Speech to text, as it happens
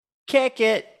Kick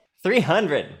it.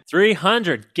 300.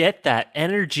 300. Get that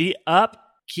energy up.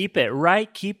 Keep it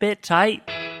right. Keep it tight.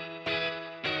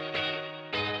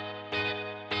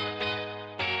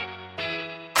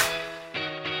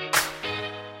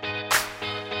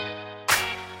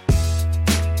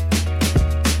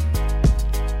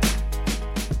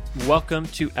 Welcome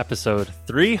to episode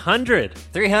 300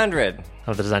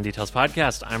 of the Design Details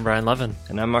Podcast. I'm Brian Levin.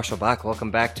 And I'm Marshall Bach.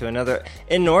 Welcome back to another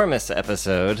enormous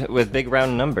episode with big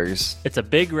round numbers. It's a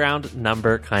big round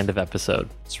number kind of episode.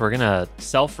 So we're going to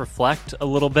self-reflect a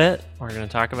little bit. We're going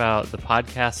to talk about the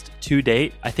podcast to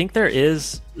date. I think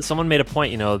someone made a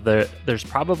point, there's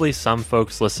probably some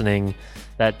folks listening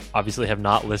that obviously have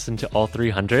not listened to all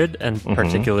 300, and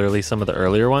particularly some of the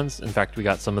earlier ones. In fact, we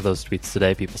got some of those tweets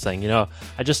today, people saying, I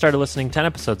just started listening 10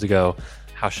 episodes ago.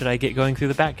 How should I get going through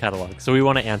the back catalog? So we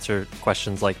want to answer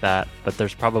questions like that, but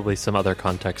there's probably some other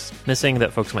context missing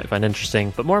that folks might find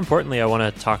interesting. But more importantly, I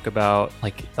want to talk about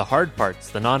the hard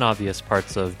parts, the non-obvious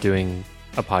parts of doing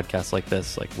a podcast like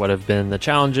this. Like, what have been the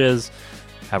challenges?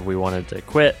 Have we wanted to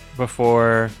quit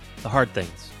before? The hard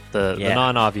things, the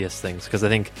non-obvious things, because I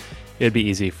think it'd be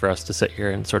easy for us to sit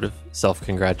here and sort of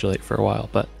self-congratulate for a while,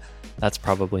 but that's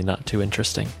probably not too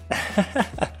interesting.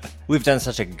 We've done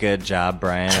such a good job,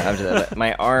 Brian.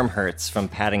 My arm hurts from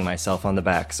patting myself on the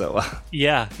back. So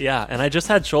yeah, and I just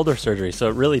had shoulder surgery, so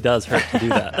it really does hurt to do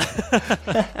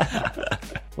that.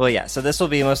 Well, yeah. So this will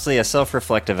be mostly a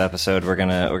self-reflective episode. We're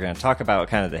gonna talk about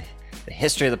kind of the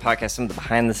history of the podcast, some of the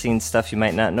behind-the-scenes stuff you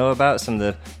might not know about, some of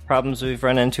the problems we've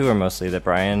run into, or mostly that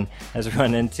Brian has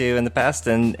run into in the past.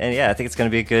 And yeah, I think it's going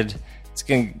to be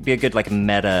a good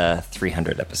meta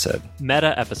 300 episode.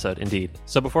 Meta episode, indeed.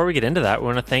 So before we get into that, we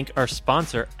want to thank our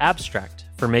sponsor, Abstract,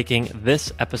 for making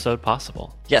this episode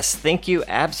possible. Yes, thank you,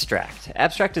 Abstract.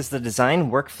 Abstract is the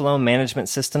design workflow management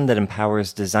system that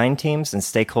empowers design teams and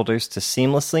stakeholders to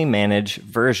seamlessly manage,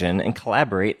 version, and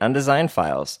collaborate on design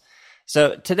files.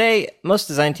 So today, most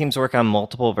design teams work on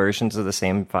multiple versions of the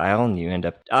same file, and you end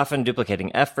up often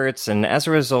duplicating efforts, and as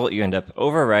a result, you end up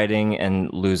overwriting and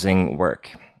losing work.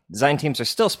 Design teams are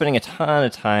still spending a ton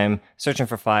of time searching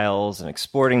for files and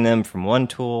exporting them from one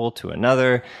tool to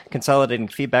another, consolidating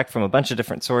feedback from a bunch of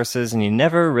different sources, and you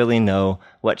never really know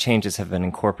what changes have been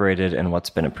incorporated and what's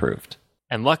been approved.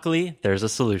 And luckily, there's a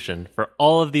solution for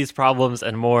all of these problems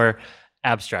and more.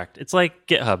 Abstract. It's like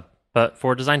GitHub, but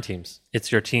for design teams.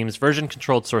 It's your team's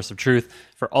version-controlled source of truth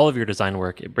for all of your design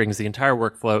work. It brings the entire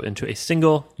workflow into a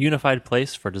single, unified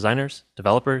place for designers,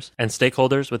 developers, and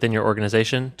stakeholders within your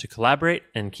organization to collaborate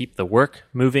and keep the work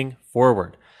moving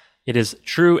forward. It is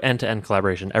true end-to-end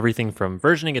collaboration, everything from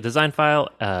versioning a design file,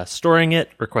 storing it,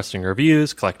 requesting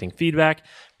reviews, collecting feedback,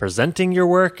 presenting your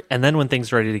work, and then when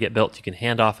things are ready to get built, you can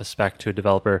hand off a spec to a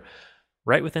developer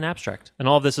right within Abstract. And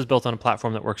all of this is built on a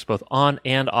platform that works both on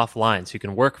and offline, so you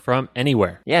can work from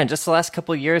anywhere. Yeah, in just the last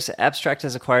couple of years, Abstract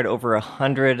has acquired over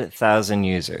 100,000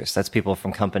 users. That's people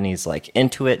from companies like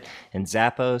Intuit and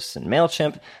Zappos and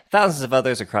MailChimp, thousands of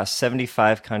others across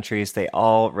 75 countries. They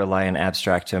all rely on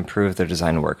Abstract to improve their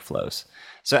design workflows.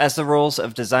 So as the roles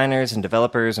of designers and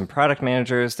developers and product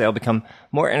managers, they all become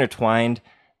more intertwined.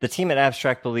 The team at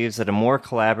Abstract believes that a more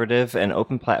collaborative and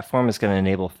open platform is going to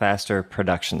enable faster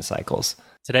production cycles.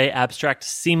 Today, Abstract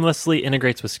seamlessly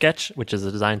integrates with Sketch, which is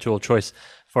a design tool choice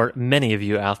for many of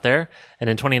you out there. And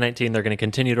in 2019, they're going to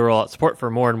continue to roll out support for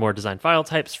more and more design file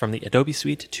types from the Adobe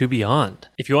Suite to beyond.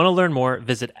 If you want to learn more,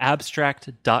 visit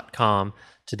abstract.com.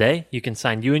 Today, you can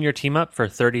sign you and your team up for a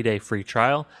 30-day free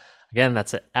trial. Again,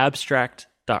 that's at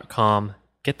abstract.com.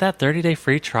 Get that 30-day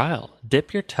free trial.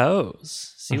 Dip your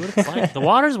toes. See what it's like. The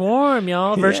water's warm,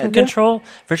 y'all. Version control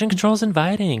is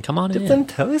inviting. Come on in. Dip them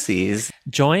toesies.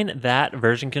 Join that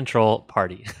version control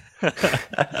party.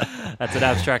 That's at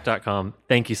abstract.com.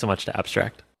 Thank you so much to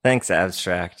Abstract. Thanks,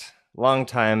 Abstract.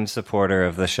 Longtime supporter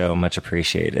of the show. Much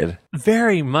appreciated.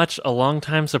 Very much a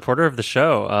longtime supporter of the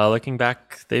show. Looking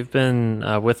back, they've been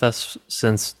with us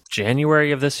since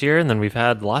January of this year, and then we've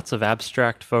had lots of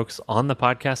Abstract folks on the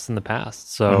podcast in the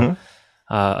past. So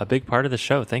a big part of the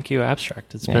show. Thank you,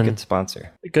 Abstract. It's been a good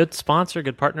sponsor. Good sponsor,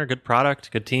 good partner, good product,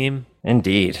 good team.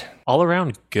 Indeed. All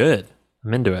around good.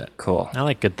 I'm into it. Cool. I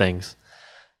like good things.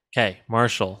 Okay,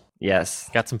 Marshall. Yes.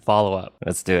 Got some follow-up.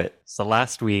 Let's do it. So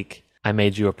last week, I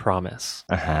made you a promise.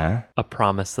 A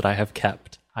promise that I have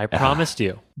kept. I promised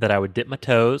you that I would dip my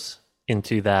toes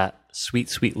into that sweet,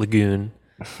 sweet lagoon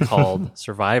called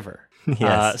Survivor.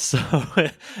 Yes. So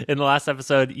in the last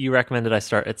episode, you recommended I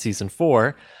start at season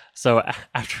 4. So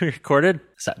after we recorded,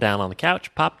 sat down on the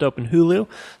couch, popped open Hulu,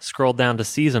 scrolled down to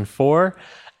season 4.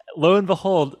 Lo and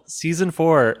behold, season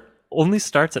 4 only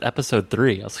starts at episode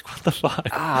 3. I was like, what the fuck?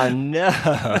 Ah,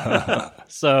 no.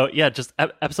 So yeah, just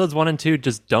episodes 1 and 2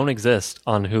 just don't exist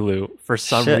on Hulu for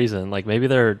some Shit. reason. Like maybe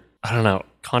they're, I don't know,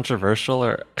 controversial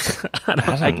or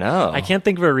I don't know. I can't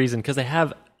think of a reason because they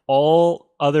have all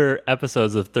other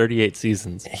episodes of 38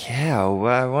 seasons. Yeah, well,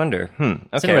 I wonder.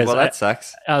 Okay, anyways, well, that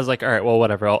sucks. I was like, all right, well,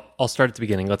 whatever. I'll start at the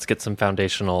beginning. Let's get some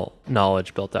foundational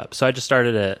knowledge built up. So I just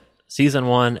started at season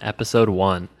 1, episode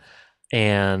 1.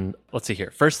 And let's see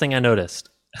here. First thing I noticed,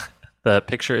 the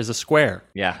picture is a square.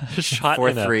 Yeah. Shot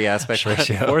 4:3 aspect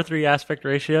ratio. 4:3 aspect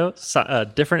ratio.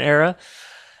 Different era.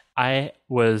 I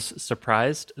was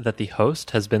surprised that the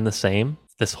host has been the same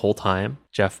this whole time,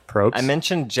 Jeff Probst. I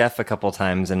mentioned Jeff a couple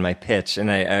times in my pitch,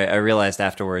 and I realized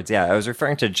afterwards, I was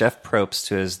referring to Jeff Probst,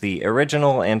 who is the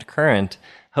original and current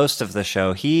host of the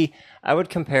show. I would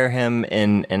compare him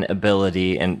in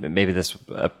ability, and maybe this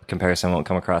comparison won't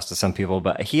come across to some people,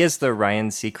 but he is the Ryan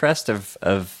Seacrest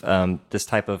of this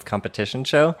type of competition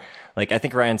show. Like, I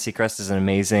think Ryan Seacrest is an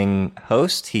amazing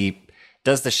host. He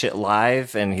does the shit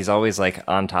live, and he's always like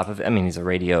on top of it. I mean, he's a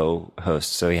radio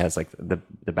host, so he has like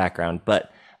the background.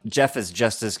 But Jeff is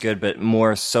just as good, but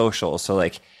more social. So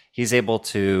like he's able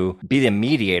to be the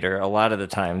mediator a lot of the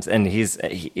times, and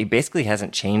he basically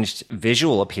hasn't changed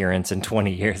visual appearance in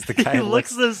 20 years. The guy he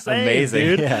looks the same, amazing,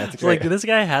 dude. Yeah, it's like great. this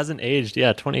guy hasn't aged.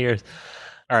 Yeah, 20 years.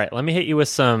 All right, let me hit you with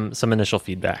some initial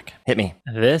feedback. Hit me.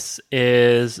 This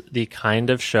is the kind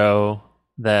of show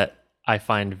that I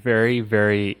find very,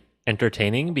 very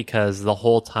entertaining because the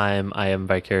whole time I am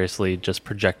vicariously just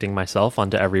projecting myself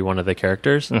onto every one of the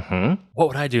characters. Mm-hmm. What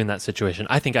would I do in that situation?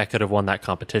 I think I could have won that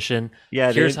competition.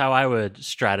 Yeah, Here's dude. how I would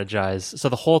strategize. So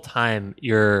the whole time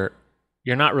you're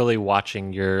not really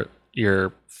watching,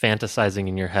 you're fantasizing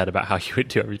in your head about how you would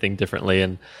do everything differently.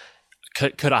 And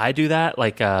could I do that?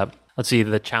 Like, let's see,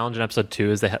 the challenge in episode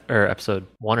 2 is or episode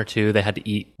 1 or 2, they had to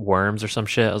eat worms or some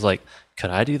shit. I was like, could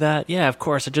I do that? Yeah, of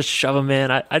course. I'd just shove them in.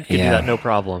 I could do that, no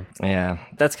problem. Yeah,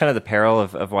 that's kind of the peril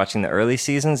of watching the early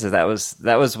seasons. That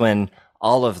was when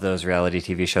all of those reality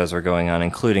TV shows were going on,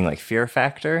 including like Fear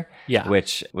Factor,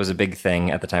 which was a big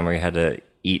thing at the time where you had to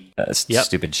eat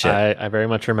stupid shit. I very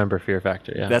much remember Fear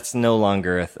Factor, yeah. That's no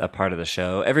longer a part of the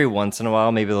show. Every once in a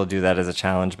while, maybe they'll do that as a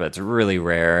challenge, but it's really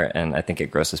rare, and I think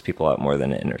it grosses people out more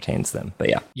than it entertains them. But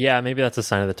yeah. Yeah, maybe that's a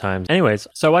sign of the times. Anyways,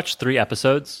 so I watched 3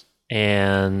 episodes,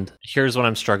 and here's what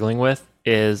I'm struggling with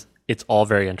is it's all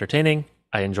very entertaining.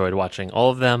 I enjoyed watching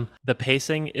all of them. The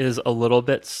pacing is a little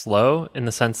bit slow in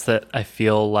the sense that I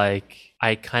feel like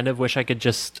I kind of wish I could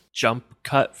just jump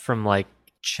cut from like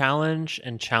challenge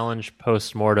and challenge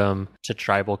post-mortem to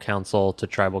tribal council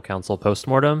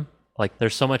post-mortem. Like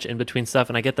there's so much in between stuff,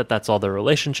 and I get that that's all the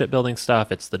relationship building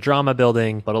stuff. It's the drama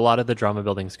building, but a lot of the drama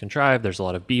building is contrived. There's a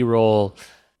lot of B-roll.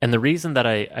 And the reason that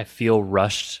I feel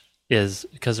rushed is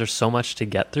because there's so much to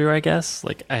get through, I guess.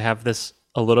 Like I have this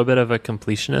a little bit of a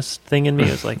completionist thing in me.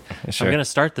 It's like, Sure. I'm going to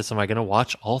start this. Am I going to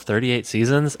watch all 38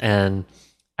 seasons? And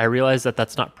I realize that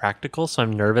that's not practical, so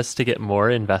I'm nervous to get more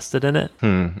invested in it.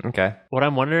 Okay. What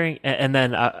I'm wondering, and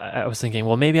then I was thinking,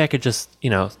 well, maybe I could just,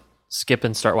 skip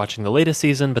and start watching the latest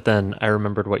season, but then I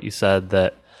remembered what you said,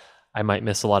 that I might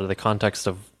miss a lot of the context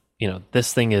of,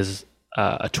 this thing is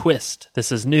a twist.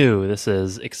 This is new. This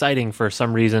is exciting for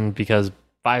some reason because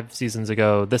 5 seasons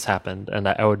ago this happened, and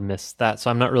I would miss that.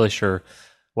 So I'm not really sure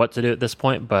what to do at this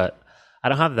point, but I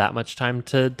don't have that much time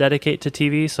to dedicate to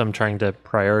TV, so I'm trying to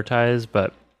prioritize,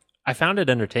 but I found it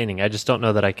entertaining. I just don't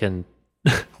know that I can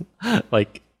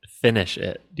finish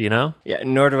it. Do you know? Yeah,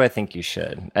 nor do I think you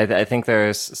should. I think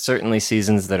there's certainly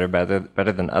seasons that are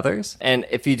better than others. And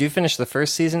if you do finish the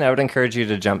first season, I would encourage you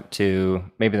to jump to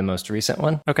maybe the most recent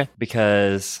one. Okay.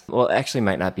 Because, well, it actually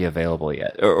might not be available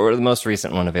yet. Or the most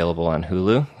recent one available on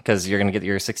Hulu. Because you're going to get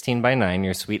your 16:9,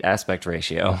 your sweet aspect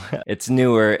ratio. It's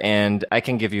newer, and I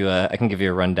can give you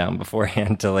a rundown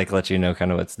beforehand to let you know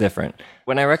kind of what's different.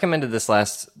 When I recommended this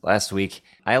last week,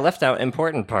 I left out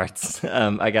important parts.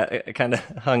 I got kind of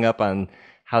hung up on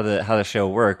how the show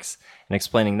works and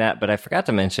explaining that, but I forgot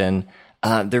to mention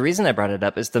the reason I brought it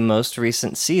up is the most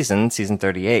recent season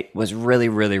 38, was really,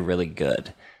 really, really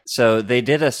good. So they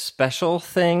did a special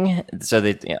thing.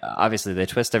 So obviously they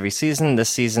twist every season. This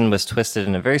season was twisted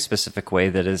in a very specific way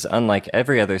that is unlike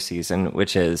every other season,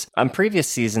 which is on previous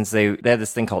seasons, they had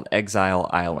this thing called Exile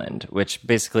Island, which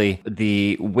basically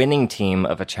the winning team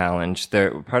of a challenge,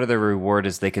 part of their reward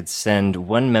is they could send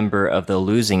one member of the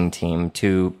losing team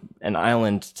to an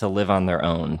island to live on their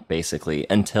own, basically,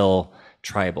 until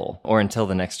tribal or until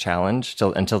the next challenge,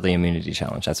 until the immunity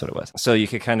challenge. That's what it was. So you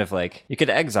could kind of you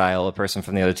could exile a person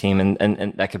from the other team,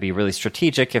 and that could be really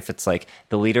strategic if it's like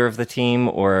the leader of the team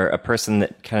or a person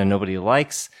that kind of nobody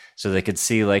likes. so they could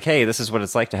see like, hey, this is what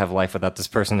it's like to have life without this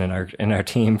person in our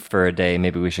team for a day.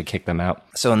 Maybe we should kick them out.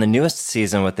 So in the newest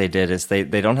season, what they did is they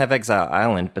don't have Exile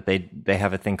Island, but they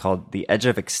have a thing called the Edge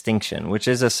of Extinction, which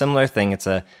is a similar thing. It's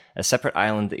a separate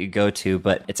island that you go to,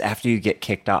 but it's after you get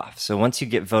kicked off. So once you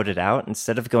get voted out,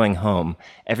 instead of going home,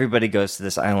 everybody goes to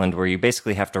this island where you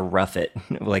basically have to rough it,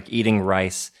 like eating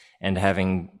rice and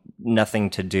having nothing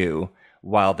to do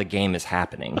while the game is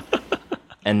happening.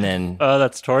 And then... Oh,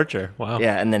 that's torture. Wow.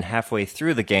 Yeah, and then halfway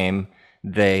through the game,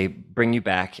 they bring you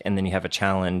back, and then you have a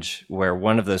challenge where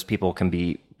one of those people can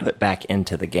be put back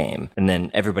into the game. And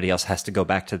then everybody else has to go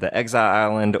back to the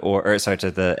Exile Island,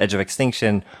 to the Edge of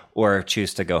Extinction, or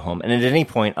choose to go home. And at any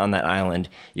point on that island,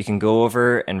 you can go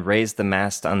over and raise the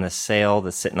mast on the sail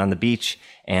that's sitting on the beach,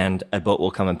 and a boat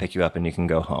will come and pick you up and you can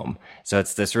go home. So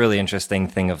it's this really interesting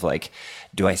thing of like,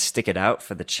 do I stick it out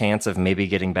for the chance of maybe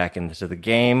getting back into the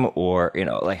game, or,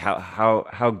 like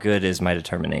how good is my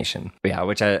determination? But yeah,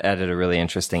 which added a really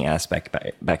interesting aspect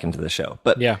back into the show.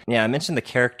 But yeah, I mentioned the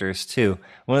characters too.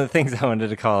 One of the things I wanted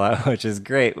to call out, which is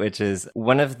great, which is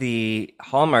one of the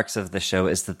hallmarks of the show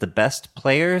is that the best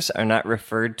players are not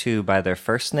referred to by their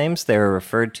first names. They're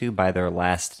referred to by their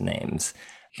last names.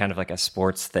 Kind of like a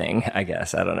sports thing, I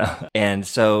guess. I don't know. And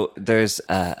so there's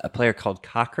a player called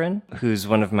Cochrane, who's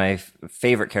one of my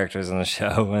favorite characters on the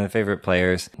show, one of the favorite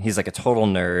players. He's like a total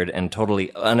nerd and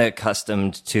totally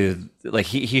unaccustomed to, like,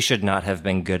 he should not have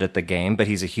been good at the game, but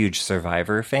he's a huge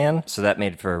Survivor fan. So that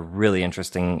made for a really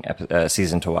interesting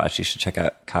season to watch. You should check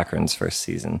out Cochrane's first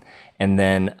season. And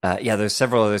then, there's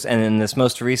several others. And in this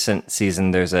most recent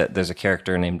season, there's a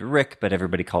character named Rick, but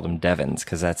everybody called him Devins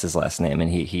because that's his last name.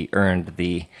 And he earned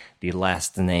the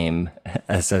last name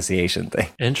association thing.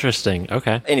 Interesting.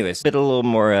 Okay. Anyways, a little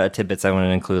more tidbits I wanted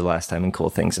to include last time and cool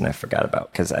things and I forgot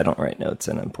about because I don't write notes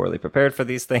and I'm poorly prepared for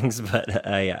these things. But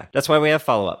yeah, that's why we have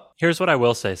follow-up. Here's what I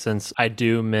will say. Since I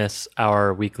do miss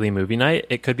our weekly movie night,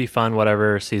 it could be fun,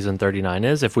 whatever season 39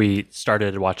 is, if we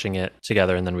started watching it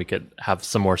together and then we could have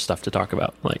some more stuff to talk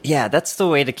about. Yeah, that's the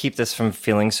way to keep this from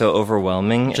feeling so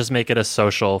overwhelming. Just make it a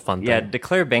social fun thing. Yeah,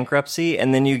 declare bankruptcy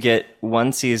and then you get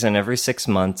one season every 6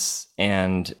 months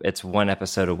and it's one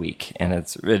episode a week and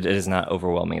it is not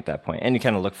overwhelming at that point. And you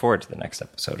kind of look forward to the next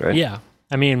episode, right? Yeah.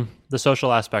 I mean, the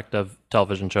social aspect of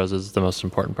television shows is the most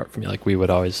important part for me. Like we would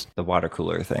always... The water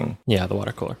cooler thing. Yeah, the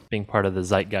water cooler. Being part of the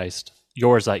zeitgeist.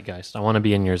 Your zeitgeist. I want to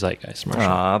be in your zeitgeist,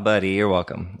 Marshall. Aw, buddy, you're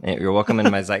welcome. You're welcome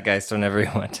in my zeitgeist whenever you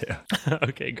want to.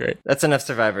 Okay, great. That's enough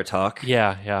Survivor talk.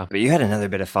 Yeah. But you had another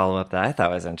bit of follow-up that I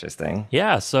thought was interesting.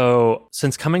 Yeah, so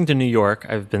since coming to New York,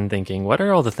 I've been thinking, what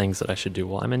are all the things that I should do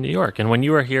while I'm in New York? And when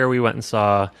you were here, we went and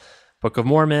saw Book of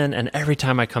Mormon, and every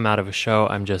time I come out of a show,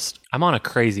 I'm on a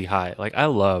crazy high. Like, I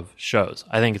love shows.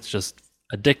 I think it's just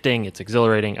addicting. It's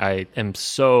exhilarating. I am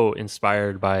so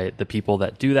inspired by the people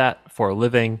that do that for a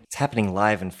living. It's happening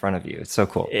live in front of you. It's so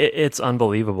cool. It's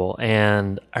unbelievable.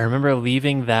 And I remember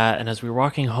leaving that, and as we were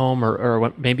walking home,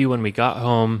 or maybe when we got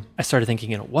home, I started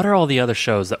thinking, what are all the other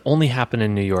shows that only happen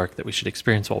in New York that we should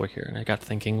experience while we're here? And I got to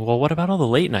thinking, well, what about all the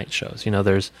late night shows?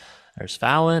 There's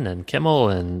Fallon and Kimmel,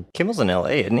 and Kimmel's in LA,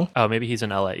 isn't he? Oh, maybe he's in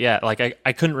LA. Yeah, like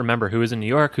I couldn't remember who was in New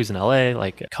York, who's in LA,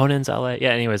 like Conan's LA.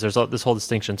 Yeah, anyways, there's this whole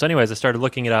distinction. So anyways, I started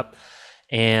looking it up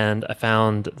and I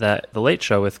found that The Late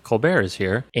Show with Colbert is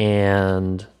here.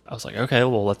 And I was like, okay,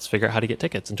 well, let's figure out how to get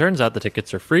tickets. And turns out the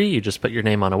tickets are free. You just put your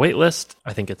name on a wait list.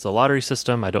 I think it's a lottery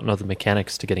system. I don't know the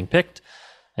mechanics to getting picked.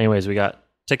 Anyways, we got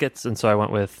tickets, and so I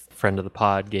went with friend of the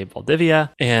pod, Gabe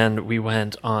Valdivia, and we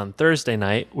went on Thursday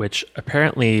night, which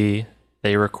apparently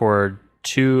they record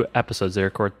 2 episodes. They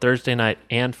record Thursday night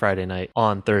and Friday night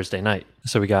on Thursday night.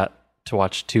 So we got to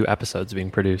watch 2 episodes being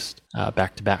produced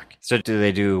back to back. So do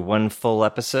they do one full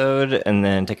episode and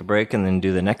then take a break and then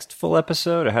do the next full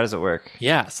episode, or how does it work?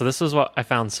 Yeah, so this is what I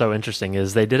found so interesting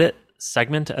is they did it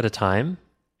segment at a time.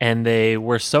 And they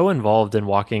were so involved in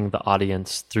walking the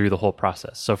audience through the whole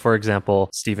process. So, for example,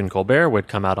 Stephen Colbert would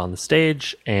come out on the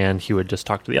stage and he would just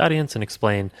talk to the audience and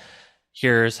explain,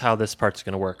 here's how this part's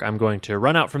going to work. I'm going to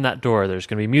run out from that door. There's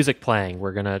going to be music playing.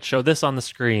 We're going to show this on the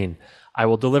screen. I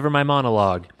will deliver my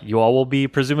monologue. You all will be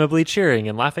presumably cheering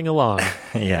and laughing along.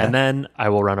 Yeah. And then I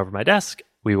will run over my desk.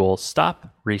 We will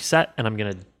stop, reset, and I'm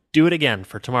going to do it again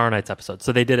for tomorrow night's episode.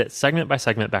 So they did it segment by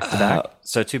segment, back to back.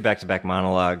 So 2 back-to-back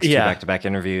monologues, 2 back-to-back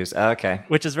interviews. Okay.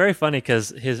 Which is very funny because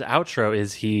his outro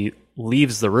is he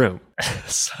leaves the room.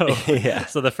 So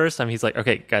the first time he's like,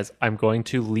 okay, guys, I'm going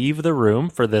to leave the room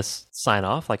for this sign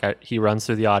off. He runs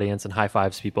through the audience and high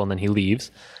fives people and then he leaves.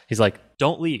 He's like,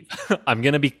 don't leave. I'm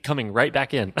going to be coming right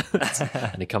back in.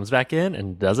 And he comes back in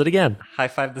and does it again. High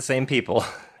five the same people.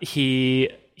 He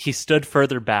stood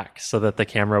further back so that the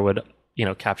camera would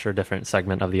capture a different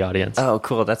segment of the audience. Oh,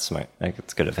 cool. That's smart. Like,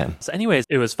 it's good of him. So anyways,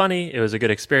 it was funny. It was a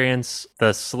good experience.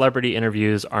 The celebrity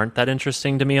interviews aren't that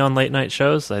interesting to me on late night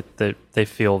shows. They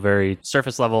feel very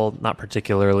surface level, not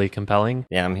particularly compelling.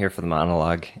 Yeah, I'm here for the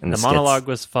monologue. And the monologue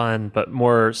was fun, but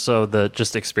more so the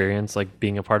just experience, like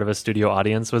being a part of a studio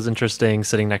audience was interesting,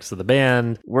 sitting next to the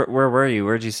band. Where were you?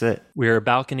 Where'd you sit? We were a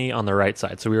balcony on the right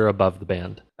side, so we were above the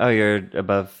band. Oh, you're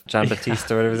above John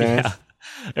Batiste or whatever his name is?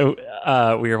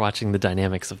 We were watching the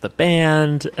dynamics of the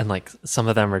band, and like some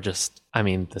of them are just,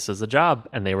 this is a job,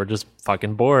 and they were just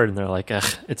fucking bored, and they're like,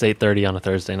 it's 8:30 on a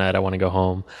Thursday night, I want to go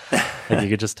home. Like, you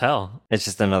could just tell. It's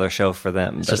just another show for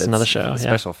them. It's just another show.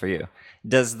 Special for you.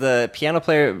 Does the piano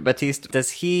player Batiste,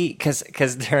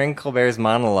 because during Colbert's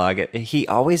monologue, he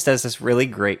always does this really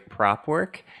great prop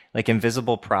work, like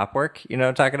invisible prop work, you know what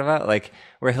I'm talking about? Like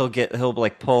where he'll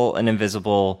like pull an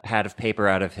invisible pad of paper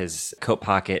out of his coat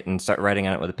pocket and start writing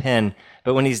on it with a pen.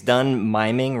 But when he's done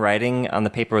miming writing on the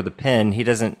paper with a pen, he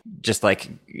doesn't just like,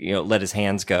 let his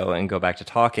hands go and go back to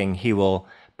talking. He will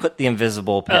put the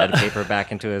invisible pad of paper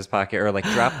back into his pocket or like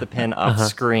drop the pen off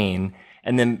screen.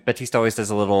 And then Batiste always does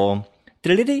a little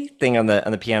thing on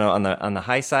the piano on the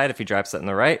high side if he drops that on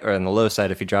the right, or on the low side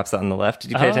if he drops that on the left.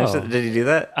 Did you pay attention? Did he do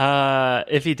that?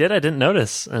 If he did, I didn't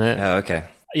notice. Oh, okay.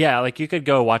 Yeah, like you could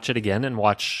go watch it again and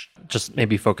just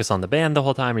maybe focus on the band the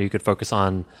whole time, or you could focus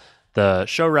on the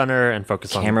showrunner and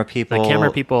focus on camera people. The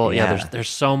camera people. Yeah, there's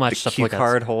so much stuff. The cue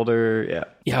card holder. Yeah.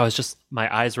 Yeah, it was just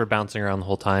my eyes were bouncing around the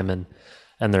whole time,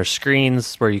 and there's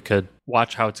screens where you could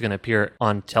watch how it's going to appear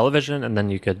on television, and then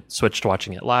you could switch to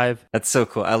watching it live. That's so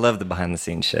cool. I love the behind the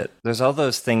scenes shit. There's all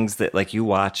those things that like you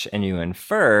watch and you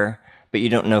infer, but you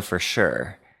don't know for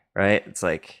sure, right? It's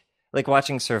like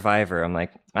watching Survivor. I'm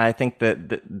like, I think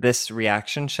that this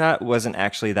reaction shot wasn't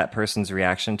actually that person's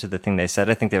reaction to the thing they said.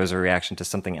 I think there was a reaction to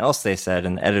something else they said,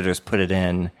 and the editors put it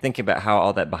in. Thinking about how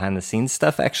all that behind the scenes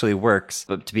stuff actually works,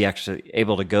 but to be actually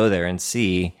able to go there and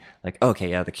see, like, okay,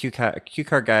 yeah, the cue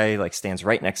card guy like stands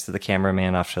right next to the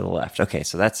cameraman off to the left. Okay,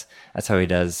 so that's how he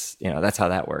does. That's how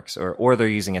that works. Or they're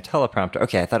using a teleprompter.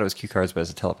 Okay, I thought it was cue cards, but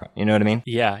it's a teleprompter. You know what I mean?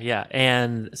 Yeah.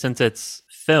 And since it's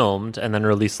filmed and then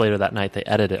released later that night, they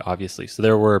edit it, obviously. So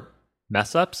there were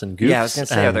mess ups and goofs. Yeah, I was going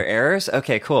to say, are there errors?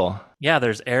 Okay, cool. Yeah,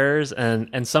 there's errors,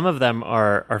 and some of them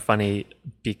are funny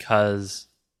because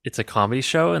it's a comedy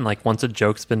show, and like once a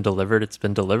joke's been delivered, it's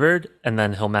been delivered, and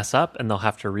then he'll mess up and they'll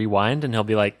have to rewind, and he'll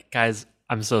be like, guys,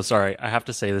 I'm so sorry, I have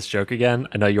to say this joke again.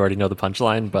 I know you already know the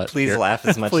punchline, but please laugh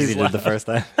as much as you did the first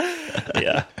time.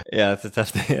 Yeah. Yeah, it's a tough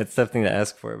thing. It's a tough thing to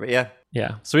ask for, but yeah.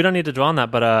 Yeah. So we don't need to dwell on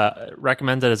that, but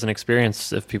recommend it as an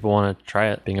experience if people want to try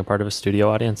it, being a part of a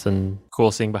studio audience, and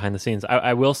cool seeing behind the scenes.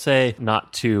 I will say,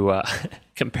 not to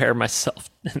compare myself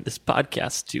in this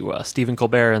podcast to Stephen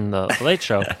Colbert and the Late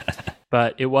Show,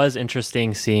 but it was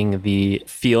interesting seeing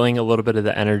feeling a little bit of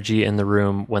the energy in the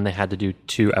room when they had to do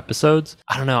 2 episodes.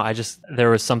 I don't know. There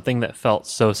was something that felt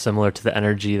so similar to the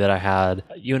energy that I had.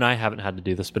 You and I haven't had to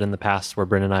do this, but in the past where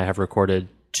Bryn and I have recorded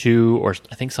 2, or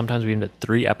I think sometimes we even did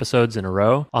 3 episodes in a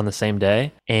row on the same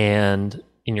day. And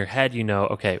in your head,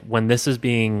 okay, when this is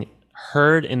being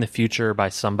heard in the future by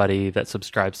somebody that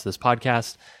subscribes to this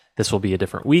podcast, this will be a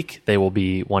different week. They will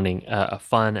be wanting a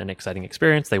fun and exciting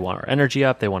experience. They want our energy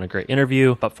up. They want a great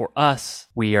interview. But for us,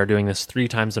 we are doing this 3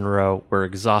 times in a row. We're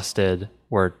exhausted.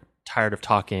 We're tired of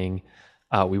talking.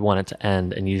 We want it to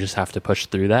end, and you just have to push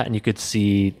through that. And you could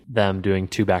see them doing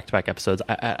 2 back-to-back episodes.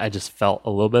 I just felt a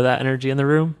little bit of that energy in the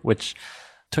room, which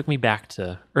took me back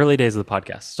to early days of the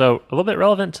podcast. So a little bit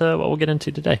relevant to what we'll get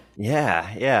into today.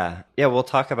 Yeah. We'll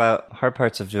talk about hard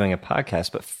parts of doing a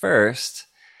podcast, but first,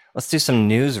 let's do some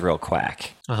news real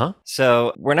quick.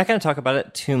 So we're not going to talk about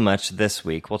it too much this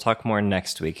week. We'll talk more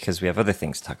next week because we have other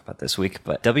things to talk about this week.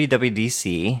 But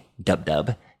WWDC,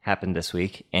 Dub, happened this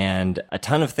week, and a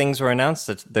ton of things were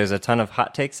announced. There's a ton of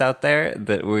hot takes out there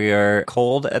that we are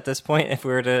cold at this point if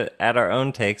we were to add our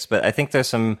own takes. But I think there's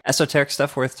some esoteric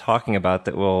stuff worth talking about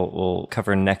that we'll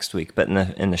cover next week. But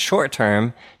in the short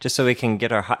term, just so we can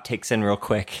get our hot takes in real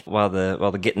quick while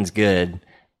the getting's good.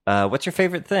 What's your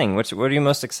favorite thing? What are you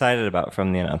most excited about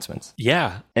from the announcements?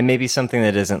 Yeah. And maybe something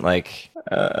that isn't like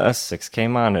a 6K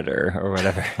monitor or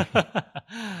whatever.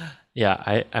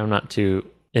 Yeah, I'm not too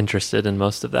interested in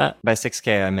most of that. By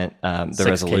 6K, I meant the 6K.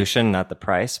 Resolution, not the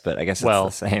price, but I guess it's the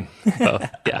same. Both,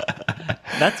 yeah.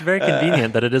 That's very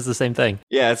convenient that it is the same thing.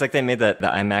 Yeah, it's like they made the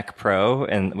iMac Pro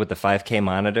and with the 5K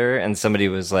monitor, and somebody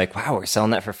was like, wow, we're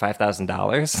selling that for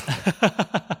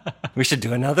 $5,000? We should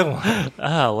do another one.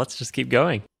 Let's just keep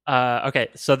going. Okay,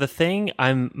 so the thing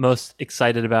I'm most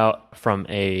excited about from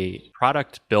a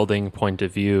product building point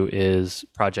of view is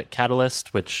Project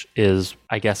Catalyst, which is,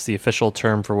 I guess, the official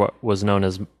term for what was known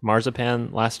as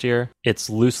Marzipan last year. It's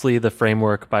loosely the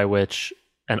framework by which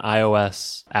an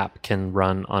iOS app can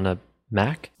run on a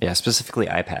Mac. Yeah, specifically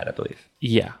iPad, I believe.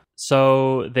 Yeah.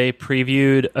 So they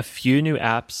previewed a few new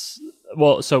apps.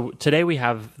 Well, so today we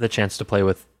have the chance to play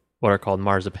with what are called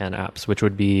Marzipan apps, which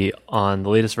would be on the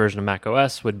latest version of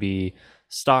macOS, would be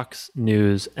Stocks,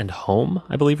 News, and Home,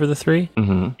 I believe are the three.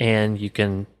 Mm-hmm. And you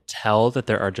can tell that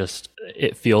there are just,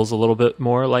 it feels a little bit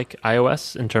more like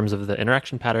iOS in terms of the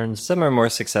interaction patterns. Some are more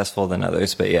successful than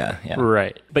others, but yeah.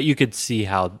 Right. But you could see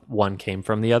how one came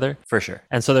from the other. For sure.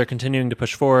 And so they're continuing to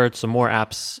push forward some more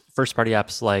apps, first-party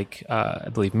apps like, I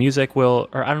believe music will,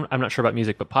 or I'm not sure about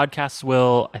music, but podcasts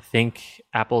will. I think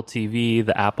Apple TV,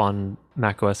 the app on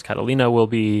macOS Catalina, will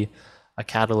be a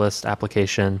Catalyst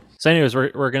application. So anyways,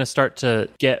 we're going to start to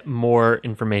get more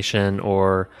information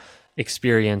or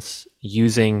experience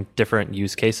using different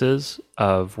use cases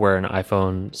of where an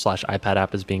iPhone/iPad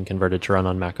app is being converted to run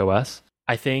on macOS.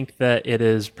 I think that it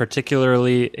is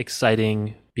particularly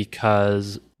exciting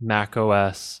because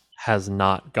macOS has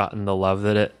not gotten the love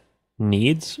that it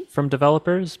needs from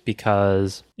developers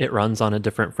because it runs on a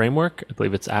different framework. I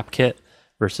believe it's AppKit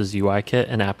versus UIKit.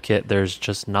 And AppKit, there's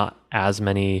just not as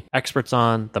many experts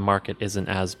on. The market isn't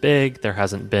as big. There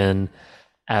hasn't been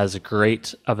as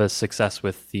great of a success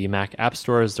with the Mac App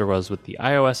Store as there was with the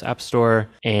iOS App Store.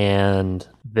 And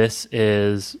this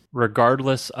is,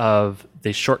 regardless of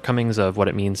the shortcomings of what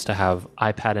it means to have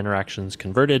iPad interactions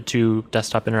converted to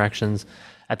desktop interactions,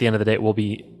 at the end of the day,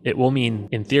 it will mean,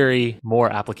 in theory,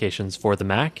 more applications for the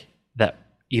Mac that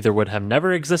either would have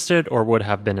never existed or would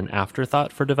have been an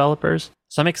afterthought for developers.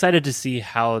 So I'm excited to see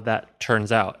how that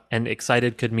turns out. And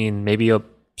excited could mean maybe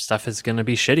stuff is going to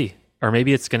be shitty, or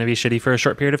maybe it's going to be shitty for a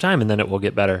short period of time and then it will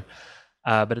get better.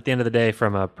 But at the end of the day,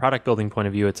 from a product building point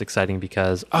of view, it's exciting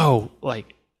because, I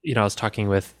was talking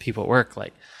with people at work,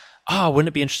 wouldn't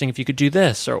it be interesting if you could do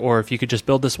this, or if you could just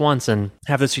build this once and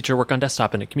have this feature work on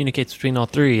desktop and it communicates between all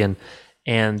three.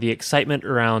 And the excitement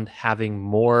around having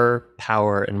more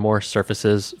power and more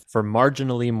surfaces for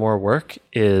marginally more work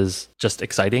is just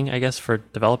exciting, I guess, for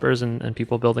developers and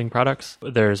people building products.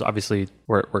 There's obviously,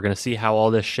 we're going to see how all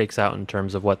this shakes out in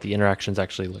terms of what the interactions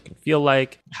actually look and feel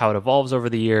like, how it evolves over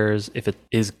the years, if it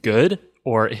is good,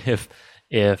 or if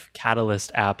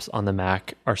Catalyst apps on the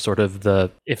Mac are sort of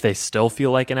if they still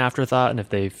feel like an afterthought, and if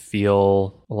they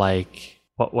feel like,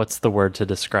 what's the word to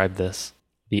describe this?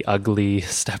 The ugly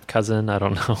step cousin. I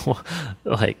don't know.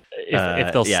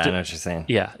 If they'll I know what you're saying.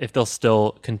 Yeah, if they'll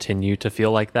still continue to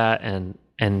feel like that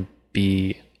and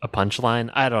be a punchline.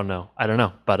 I don't know.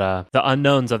 But the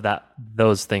unknowns of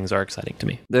those things are exciting to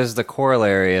me. There's the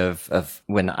corollary of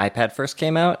when iPad first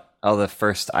came out. All the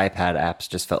first iPad apps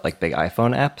just felt like big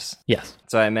iPhone apps. Yes.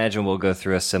 So I imagine we'll go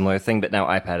through a similar thing, but now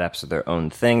iPad apps are their own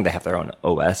thing. They have their own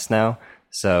OS now.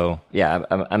 So yeah,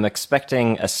 I'm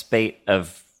expecting a spate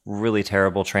of really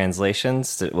terrible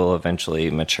translations that will eventually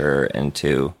mature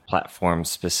into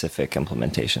platform-specific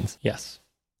implementations. Yes.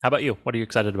 How about you? What are you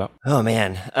excited about? Oh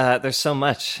man, there's so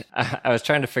much. I was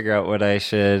trying to figure out what I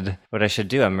should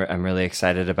do. I'm really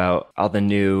excited about all the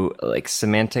new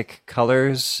semantic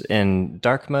colors in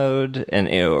dark mode, and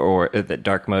or that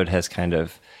dark mode has kind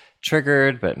of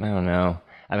triggered, but I don't know.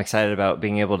 I'm excited about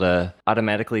being able to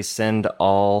automatically send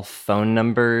all phone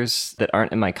numbers that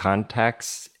aren't in my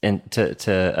contacts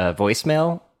to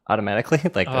voicemail automatically.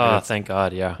 Thank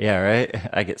God, yeah. Yeah, right?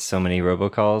 I get so many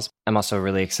robocalls. I'm also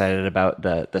really excited about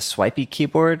the swipey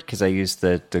keyboard because I use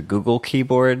the Google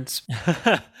keyboards.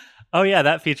 Oh yeah,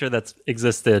 that feature that's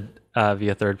existed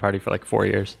via third party for 4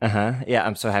 years. Yeah,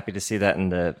 I'm so happy to see that in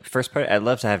the first part. I'd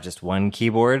love to have just one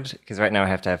keyboard because right now I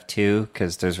have to have two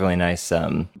because there's really nice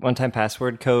one-time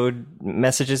password code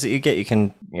messages that you get. You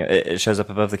can, it shows up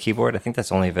above the keyboard. I think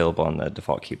that's only available on the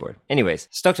default keyboard. Anyways,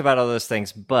 stoked about all those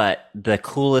things, but the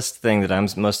coolest thing that I'm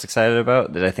most excited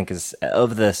about that I think is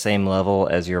of the same level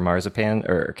as your Marzipan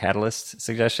or Catalyst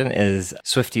suggestion is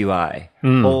Swift UI.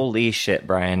 Holy shit,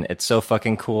 Brian. It's so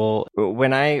fucking cool.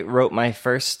 When I wrote my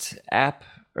first app,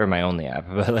 or my only app,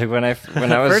 but when I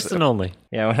was first and only.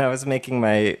 Yeah, when I was making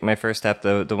my first app,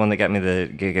 the one that got me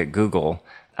the gig at Google,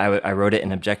 I wrote it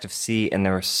in Objective-C, and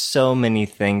there were so many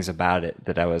things about it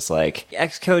that I was like,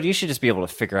 Xcode, you should just be able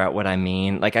to figure out what I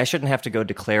mean. Like, I shouldn't have to go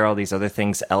declare all these other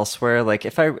things elsewhere. Like,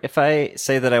 if I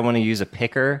say that I want to use a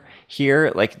picker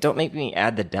here, like, don't make me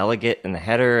add the delegate and the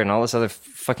header and all this other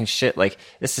fucking shit. Like,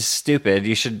 this is stupid.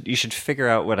 You should figure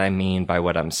out what I mean by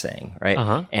what I'm saying, right?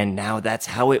 Uh-huh. And now that's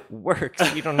how it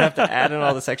works. You don't have to add in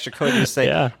all this extra code. You just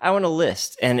say, I want a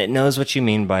list, and it knows what you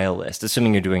mean by a list,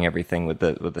 assuming you're doing everything with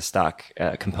the stock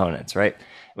components, right?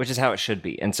 Which is how it should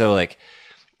be. And so, like,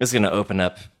 it's going to open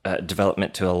up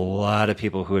development to a lot of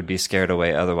people who would be scared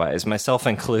away otherwise, myself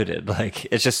included. Like,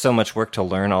 it's just so much work to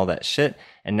learn all that shit,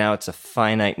 and now it's a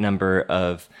finite number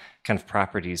of kind of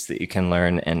properties that you can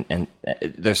learn, and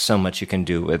there's so much you can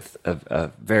do with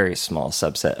a very small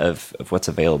subset of what's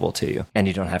available to you, and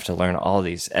you don't have to learn all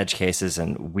these edge cases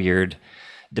and weird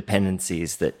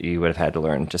dependencies that you would have had to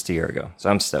learn just a year ago. So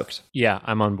I'm stoked. Yeah,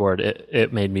 I'm on board.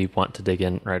 It made me want to dig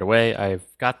in right away. I've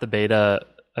got the beta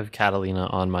of Catalina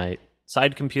on my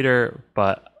side computer,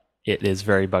 but it is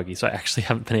very buggy. So I actually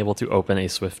haven't been able to open a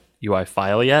Swift UI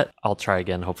file yet. I'll try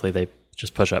again. Hopefully they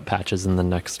just push up patches in the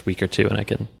next week or two and I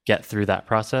can get through that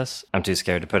process. I'm too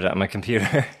scared to put it on my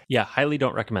computer. Yeah, highly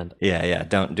don't recommend. Yeah.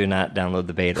 Do not download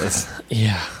the betas.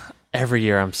 Yeah. Every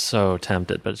year I'm so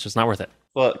tempted, but it's just not worth it.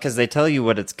 Well, because they tell you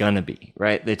what it's going to be,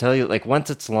 right? They tell you, like, once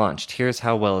it's launched, here's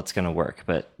how well it's going to work.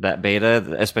 But that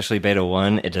beta, especially beta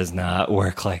 1, it does not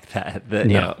work like that. You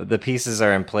know, the pieces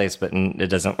are in place, but it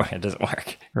doesn't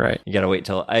work. Right. You got to wait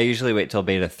I usually wait till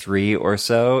beta 3 or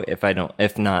so, if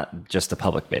not just the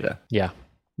public beta. Yeah.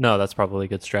 No, that's probably a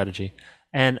good strategy.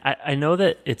 And I know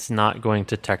that it's not going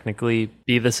to technically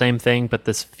be the same thing, but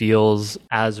this feels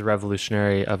as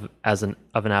revolutionary of an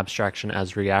abstraction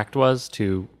as React was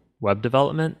to web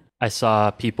development. I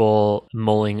saw people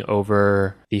mulling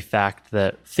over the fact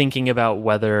that thinking about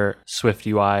whether Swift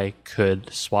UI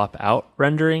could swap out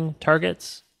rendering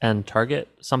targets and target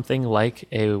something like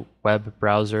a web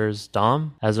browser's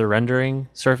DOM as a rendering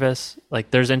surface.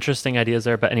 Like, there's interesting ideas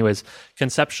there. But anyways,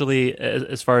 conceptually,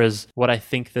 as far as what I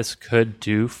think this could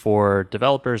do for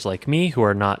developers like me who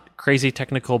are not crazy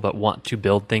technical but want to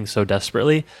build things so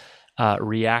desperately,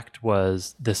 React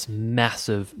was this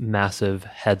massive, massive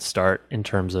head start in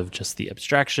terms of just the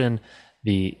abstraction,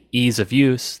 the ease of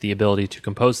use, the ability to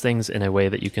compose things in a way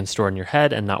that you can store in your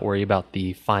head and not worry about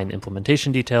the fine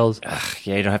implementation details.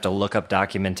 Yeah, you don't have to look up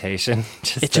documentation.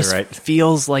 It just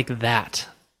feels like that.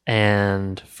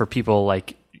 And for people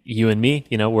like you and me,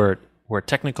 you know, we're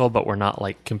technical, but we're not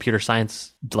like computer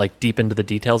science, like deep into the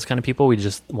details kind of people. We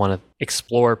just want to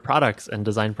explore products and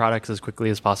design products as quickly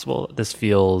as possible. This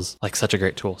feels like such a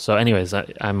great tool. So anyways,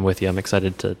 I'm with you. I'm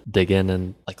excited to dig in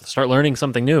and like start learning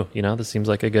something new. You know, this seems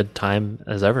like a good time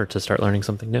as ever to start learning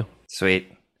something new.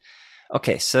 Sweet.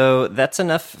 Okay, so that's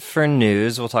enough for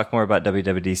news. We'll talk more about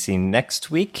WWDC next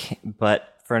week.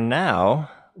 But for now,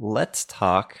 let's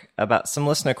talk about some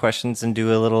listener questions and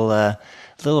do a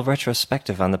little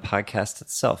retrospective on the podcast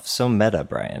itself. So meta,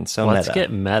 Brian. Let's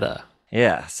get meta.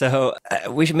 Yeah. So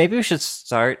we should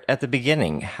start at the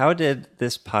beginning. How did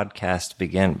this podcast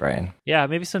begin, Brian? Yeah,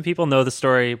 maybe some people know the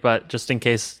story, but just in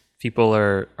case people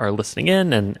are listening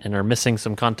in and are missing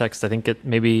some context, I think it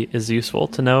maybe is useful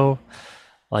to know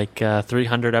like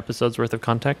 300 episodes worth of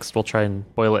context. We'll try and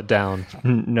boil it down.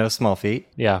 No small feat.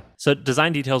 Yeah. So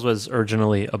Design Details was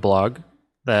originally a blog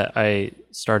that I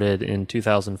started in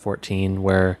 2014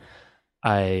 where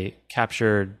I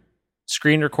captured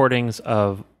screen recordings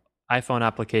of iPhone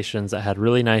applications that had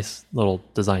really nice little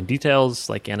design details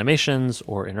like animations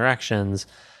or interactions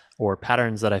or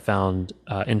patterns that I found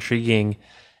intriguing.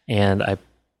 And I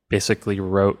basically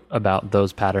wrote about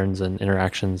those patterns and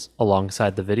interactions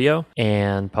alongside the video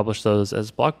and published those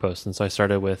as blog posts. And so I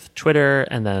started with Twitter,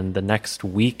 and then the next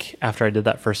week after I did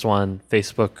that first one,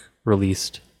 Facebook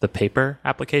released the Paper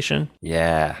application.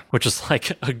 Yeah. Which is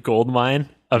like a goldmine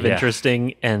of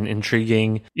interesting and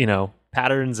intriguing, you know,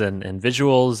 patterns and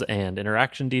visuals and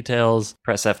interaction details.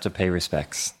 Press F to pay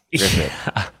respects.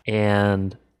 Yeah.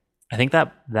 And I think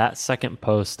that second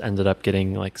post ended up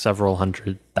getting like several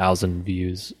 100,000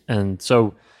 views. And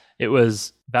so it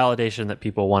was validation that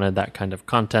people wanted that kind of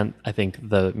content. I think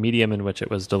the medium in which it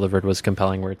was delivered was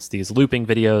compelling, where it's these looping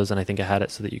videos. And I think I had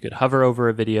it so that you could hover over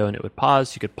a video and it would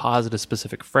pause. You could pause at a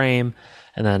specific frame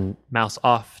and then mouse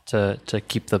off to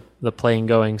keep the playing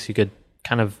going. So you could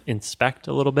kind of inspect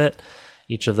a little bit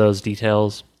each of those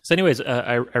details. So anyways,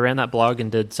 I ran that blog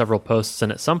and did several posts,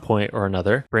 and at some point or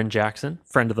another, Bryn Jackson,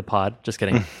 friend of the pod, just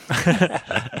kidding,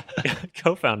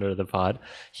 co-founder of the pod,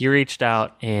 he reached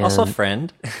out and... Also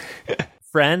friend,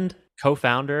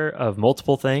 co-founder of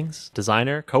multiple things,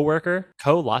 designer, co-worker,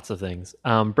 lots of things.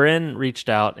 Bryn reached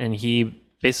out, and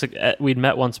we'd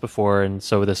met once before, and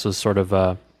so this was sort of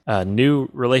a new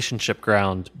relationship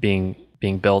ground being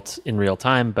built in real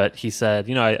time. But he said,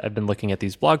 I've been looking at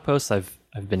these blog posts. I've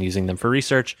been using them for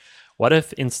research. What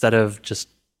if instead of just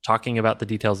talking about the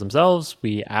details themselves,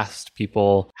 we asked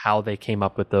people how they came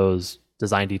up with those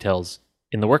design details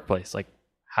in the workplace? Like,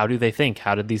 how do they think?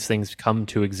 How did these things come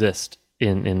to exist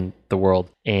in the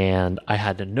world? And I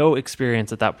had no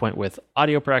experience at that point with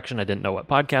audio production. I didn't know what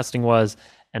podcasting was.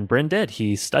 And Bryn did.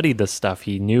 He studied this stuff.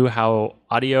 He knew how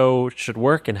audio should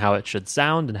work and how it should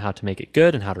sound and how to make it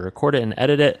good and how to record it and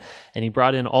edit it. And he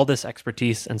brought in all this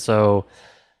expertise. And so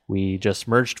we just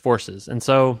merged forces. And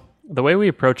so the way we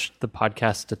approached the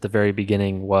podcast at the very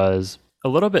beginning was a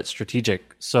little bit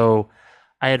strategic. So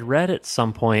I had read at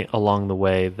some point along the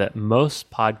way that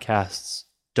most podcasts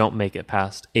don't make it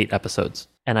past 8 episodes.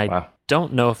 And I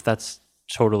don't know if that's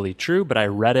totally true, but I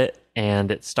read it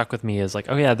and it stuck with me as like,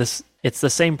 oh yeah, it's the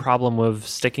same problem with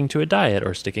sticking to a diet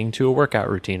or sticking to a workout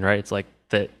routine, right? It's like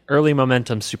the early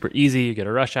momentum's super easy, you get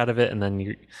a rush out of it, and then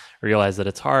you realize that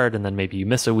it's hard, and then maybe you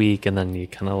miss a week, and then you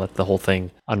kind of let the whole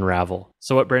thing unravel.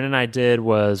 So what Bryn and I did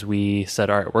was we said,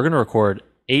 all right, we're going to record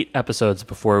 8 episodes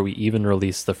before we even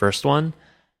release the first one,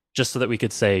 just so that we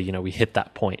could say, we hit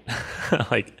that point.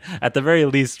 Like, at the very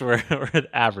least, we're at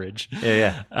average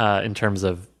in terms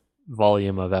of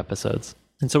volume of episodes.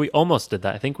 And so we almost did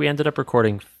that. I think we ended up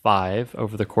recording 5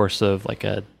 over the course of like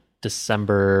a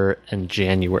December and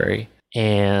January.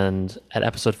 And at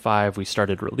episode 5, we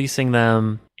started releasing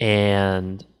them,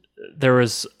 and there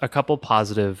was a couple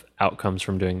positive outcomes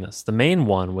from doing this. The main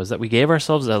one was that we gave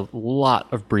ourselves a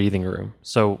lot of breathing room.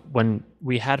 So when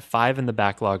we had 5 in the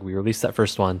backlog, we released that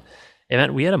first one. It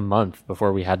meant we had a month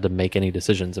before we had to make any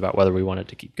decisions about whether we wanted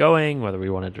to keep going, whether we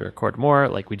wanted to record more.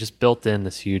 Like, we just built in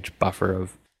this huge buffer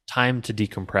of time to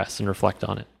decompress and reflect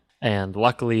on it. And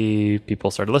luckily,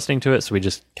 people started listening to it, so we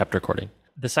just kept recording.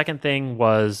 The second thing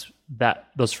was that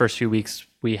those first few weeks,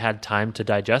 we had time to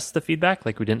digest the feedback.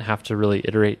 Like, we didn't have to really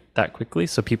iterate that quickly.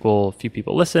 So a few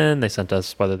people listened, they sent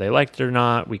us whether they liked it or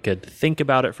not. We could think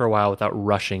about it for a while without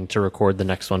rushing to record the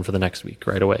next one for the next week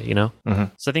right away, Mm-hmm.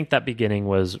 So I think that beginning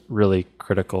was really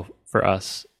critical for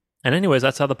us. And anyways,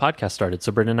 that's how the podcast started.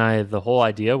 So Bryn and I, the whole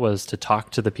idea was to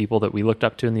talk to the people that we looked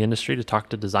up to in the industry, to talk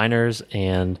to designers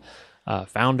and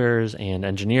founders and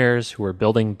engineers who were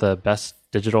building the best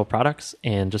digital products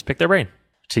and just pick their brain,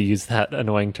 to use that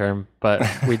annoying term. But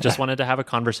we just wanted to have a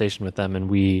conversation with them, and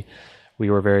we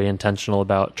were very intentional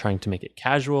about trying to make it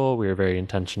casual. We were very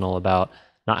intentional about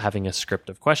not having a script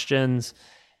of questions,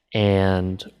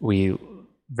 and we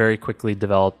very quickly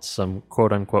developed some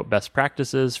quote unquote best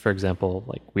practices. For example,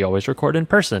 like, we always record in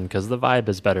person because the vibe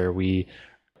is better.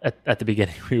 At the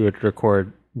beginning, we would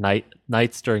record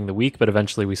nights during the week, but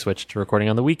eventually we switched to recording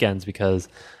on the weekends because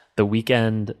the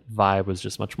weekend vibe was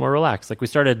just much more relaxed. Like, we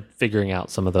started figuring out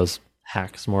some of those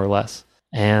hacks more or less.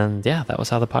 And yeah, that was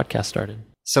how the podcast started.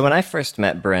 So when I first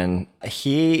met Bryn,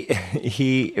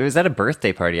 it was at a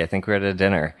birthday party. I think we were at a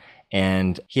dinner,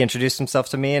 and he introduced himself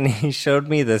to me, and he showed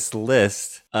me this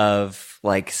list of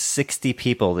like 60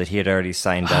 people that he had already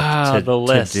signed up to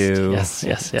do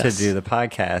the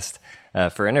podcast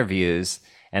for interviews,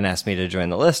 and asked me to join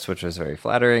the list, which was very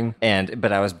flattering.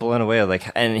 But I was blown away.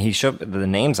 And he showed the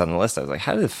names on the list. I was like,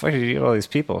 how the fuck did you get all these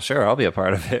people? Sure, I'll be a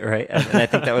part of it, right? And I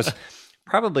think that was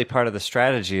probably part of the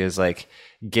strategy, is like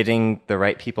getting the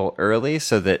right people early,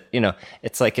 so that,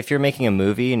 it's like if you're making a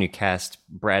movie and you cast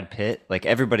Brad Pitt, like,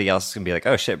 everybody else is gonna be like,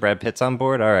 oh shit, Brad Pitt's on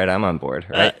board. All right, I'm on board,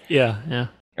 right? Yeah.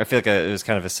 I feel like it was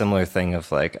kind of a similar thing of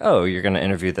like, oh, you're going to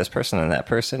interview this person and that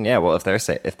person. Yeah, well,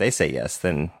 if they say yes,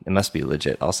 then it must be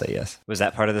legit. I'll say yes. Was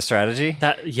that part of the strategy?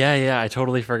 I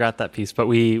totally forgot that piece. But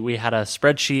we had a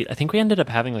spreadsheet. I think we ended up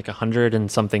having like 100 and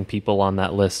something people on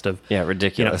that list of,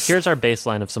 ridiculous. Here's our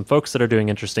baseline of some folks that are doing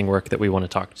interesting work that we want to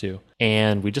talk to.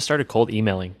 And we just started cold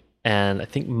emailing. And I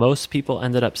think most people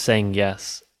ended up saying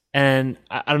yes. And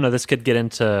I don't know, this could get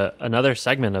into another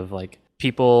segment of like,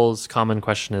 people's common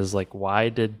question is like, why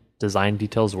did design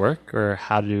details work, or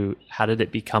how did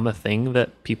it become a thing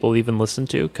that people even listen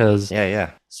to? Because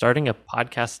starting a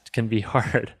podcast can be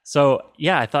hard. So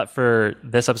I thought for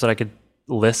this episode I could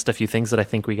list a few things that I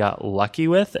think we got lucky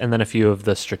with, and then a few of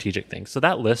the strategic things. So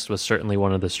that list was certainly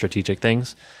one of the strategic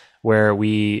things, where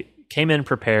we came in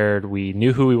prepared. We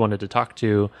knew who we wanted to talk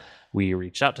to. We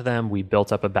reached out to them. We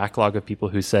built up a backlog of people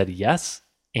who said yes.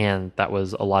 And that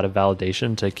was a lot of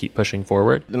validation to keep pushing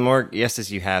forward. The more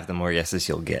yeses you have, the more yeses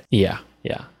you'll get. Yeah.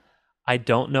 I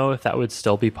don't know if that would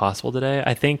still be possible today.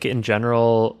 I think in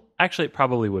general, actually it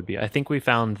probably would be. I think we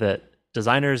found that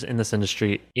designers in this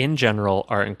industry in general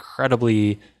are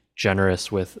incredibly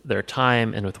generous with their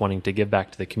time and with wanting to give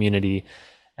back to the community.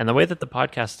 And the way that the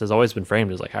podcast has always been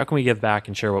framed is like, how can we give back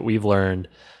and share what we've learned?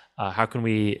 How can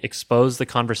we expose the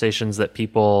conversations that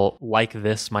people like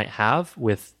this might have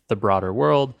with the broader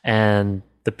world? And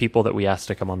the people that we asked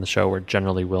to come on the show were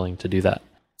generally willing to do that.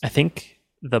 I think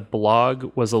the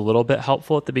blog was a little bit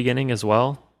helpful at the beginning as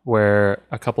well, where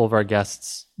a couple of our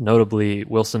guests, notably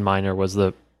Wilson Miner, was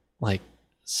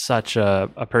such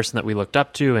a person that we looked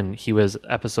up to, and he was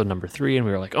episode number 3, and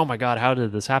we were like, oh my God, how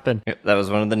did this happen? That was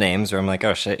one of the names where I'm like,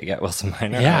 oh shit, you got Wilson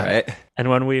Miner, yeah. All right. And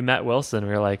when we met Wilson,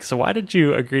 we were like, so why did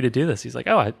you agree to do this? He's like,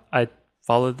 oh, I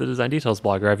followed the Design Details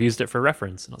blog, or I've used it for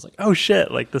reference. And I was like, oh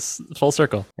shit, like this full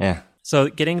circle. Yeah. So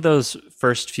getting those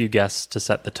first few guests to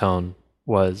set the tone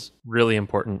was really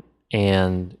important.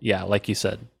 And yeah, like you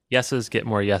said, yeses get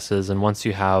more yeses. And once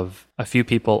you have a few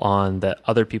people on that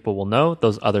other people will know,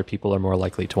 those other people are more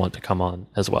likely to want to come on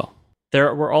as well.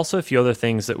 There were also a few other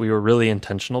things that we were really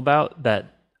intentional about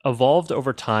that evolved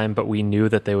over time, but we knew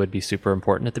that they would be super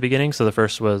important at the beginning. So the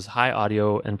first was high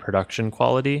audio and production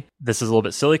quality. This is a little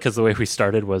bit silly because the way we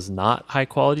started was not high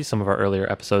quality. Some of our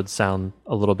earlier episodes sound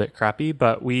a little bit crappy,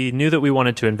 but we knew that we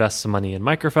wanted to invest some money in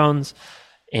microphones,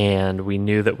 and we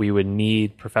knew that we would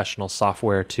need professional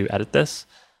software to edit this.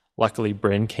 Luckily,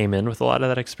 Bryn came in with a lot of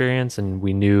that experience, and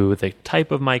we knew the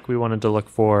type of mic we wanted to look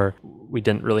for. We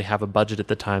didn't really have a budget at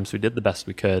the time, so we did the best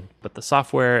we could. But the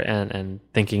software and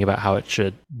thinking about how it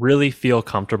should really feel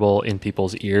comfortable in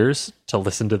people's ears to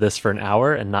listen to this for an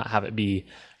hour and not have it be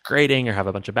grating or have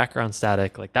a bunch of background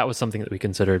static, like that was something that we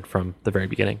considered from the very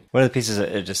beginning. One of the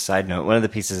pieces, just side note, one of the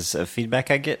pieces of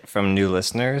feedback I get from new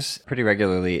listeners pretty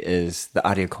regularly is the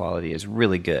audio quality is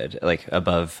really good, like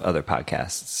above other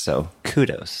podcasts. So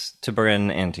kudos to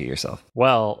Bryn and to yourself.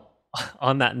 Well,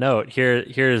 on that note,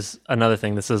 here's another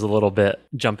thing. This is a little bit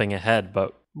jumping ahead,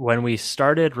 but when we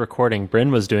started recording, Bryn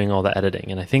was doing all the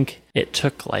editing, and I think it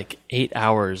took like 8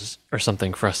 hours or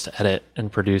something for us to edit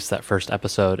and produce that first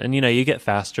episode. And you get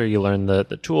faster, you learn the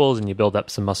tools, and you build up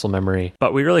some muscle memory.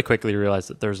 But we really quickly realized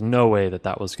that there's no way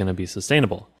that was going to be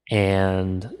sustainable.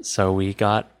 And so we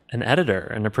got an editor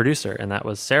and a producer, and that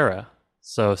was Sarah.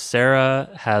 So Sarah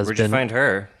has Where'd you find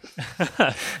her? in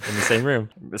the same room.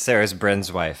 Sarah's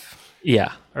Bryn's wife.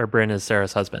 Yeah, or Bryn is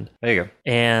Sarah's husband. There you go.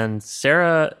 And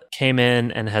Sarah came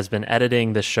in and has been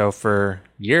editing this show for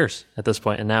years at this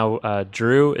point. And now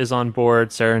Drew is on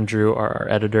board. Sarah and Drew are our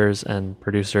editors and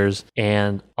producers.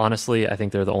 And honestly, I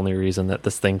think they're the only reason that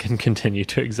this thing can continue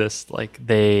to exist. Like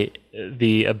the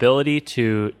ability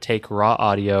to take raw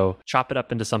audio, chop it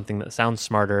up into something that sounds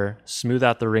smarter, smooth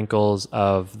out the wrinkles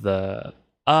of the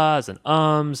uhs and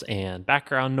ums and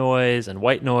background noise and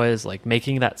white noise, like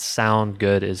making that sound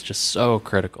good is just so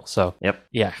critical. So yep.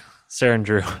 Yeah, Sarah and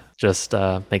Drew just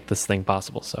make this thing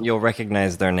possible. So you'll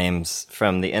recognize their names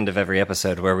from the end of every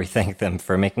episode where we thank them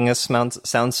for making us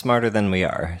sound smarter than we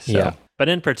are. So. Yeah, but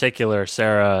in particular,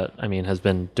 Sarah, has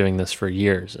been doing this for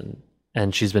years,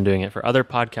 and she's been doing it for other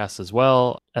podcasts as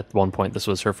well. At one point, this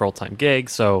was her full-time gig.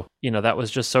 So, that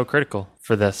was just so critical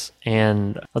for this.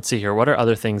 And let's see here. What are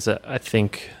other things that I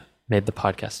think made the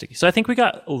podcast sticky? So I think we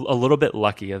got a little bit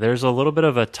lucky. There's a little bit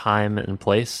of a time and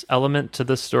place element to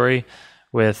this story.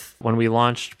 With when we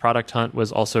launched, Product Hunt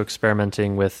was also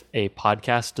experimenting with a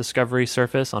podcast discovery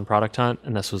surface on Product Hunt.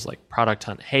 And this was like Product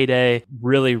Hunt heyday,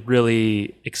 really,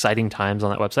 really exciting times on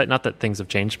that website. Not that things have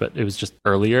changed, but it was just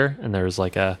earlier. And there was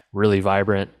like a really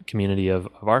vibrant community of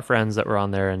our friends that were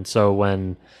on there. And so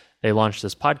when they launched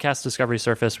this podcast discovery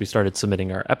surface, we started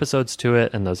submitting our episodes to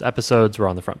it, and those episodes were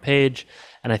on the front page.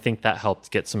 And I think that helped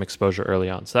get some exposure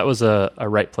early on. So that was a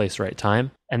right place, right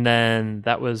time. And then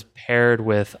that was paired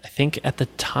with, I think at the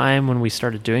time when we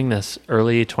started doing this,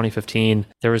 early 2015,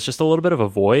 there was just a little bit of a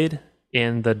void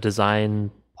in the design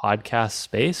podcast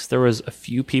space. There was a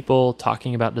few people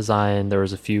talking about design. There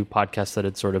was a few podcasts that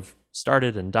had sort of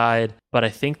started and died. But I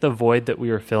think the void that we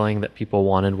were filling that people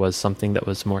wanted was something that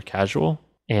was more casual.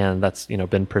 And that's,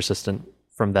 been persistent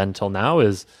from then till now.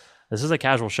 This is a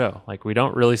casual show. Like, we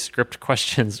don't really script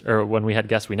questions, or when we had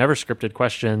guests, we never scripted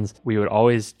questions. We would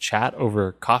always chat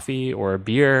over coffee or a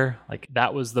beer. Like,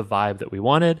 that was the vibe that we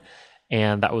wanted.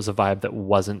 And that was a vibe that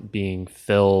wasn't being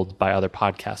filled by other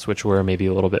podcasts, which were maybe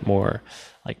a little bit more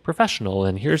like professional.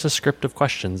 And here's a script of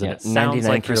questions. And it sounds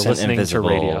like you're listening invisible.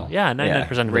 to radio. Yeah, 99%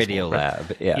 invisible. Radio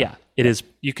lab. Yeah, it is.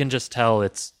 You can just tell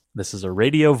this is a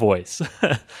radio voice.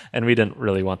 And we didn't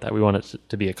really want that. We want it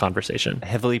to be a conversation.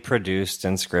 Heavily produced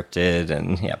and scripted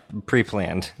and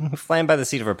pre-planned. Flying by the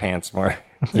seat of our pants more.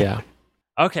 Yeah.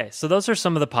 Okay, so those are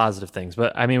some of the positive things.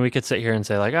 But we could sit here and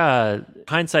say like,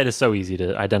 hindsight is so easy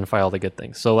to identify all the good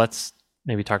things. So let's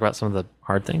maybe talk about some of the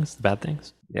hard things, the bad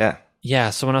things? Yeah.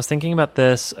 Yeah. So when I was thinking about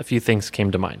this, a few things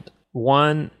came to mind.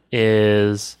 One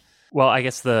is, well, I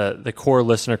guess the core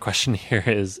listener question here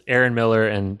is Aaron Miller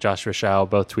and Joshua Shao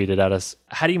both tweeted at us,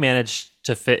 how do you manage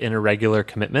to fit in a regular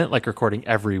commitment like recording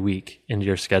every week into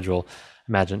your schedule?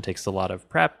 Imagine it takes a lot of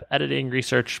prep, editing,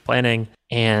 research, planning,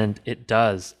 and it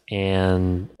does.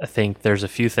 And I think there's a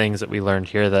few things that we learned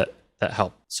here that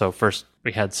help. So first,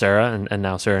 we had Sarah and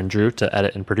now Sarah and Drew to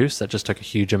edit and produce. That just took a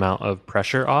huge amount of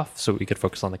pressure off, so we could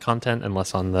focus on the content and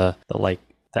less on the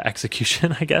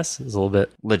execution, I guess, is a little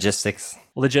bit Logistics.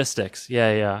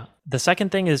 Yeah. The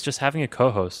second thing is just having a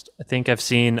co-host. I think I've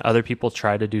seen other people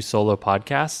try to do solo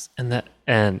podcasts,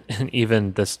 and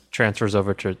even this transfers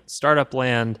over to startup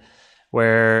land,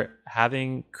 where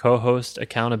having co-host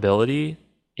accountability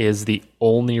is the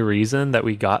only reason that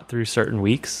we got through certain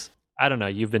weeks. I don't know.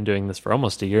 You've been doing this for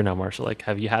almost a year now, Marshall. Like,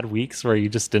 have you had weeks where you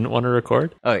just didn't want to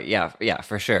record? Oh yeah,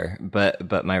 for sure.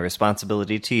 But my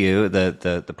responsibility to you,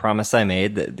 the promise I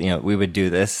made that we would do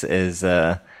this is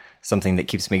something that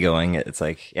keeps me going. It's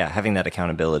like, yeah, having that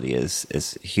accountability is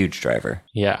a huge driver.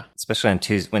 Yeah, especially on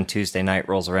when Tuesday night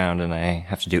rolls around and I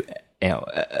have to do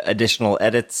additional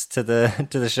edits to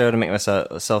the show to make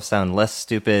myself sound less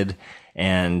stupid,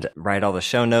 and write all the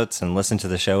show notes and listen to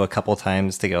the show a couple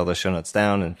times to get all the show notes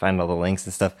down and find all the links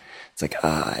and stuff. It's like,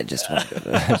 I just want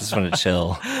to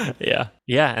chill.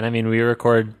 Yeah. And I mean, we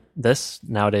record this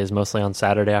nowadays mostly on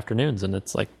Saturday afternoons, and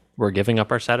it's like we're giving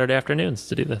up our Saturday afternoons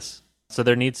to do this. So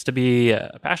there needs to be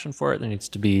a passion for it. There needs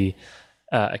to be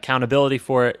accountability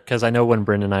for it, because I know when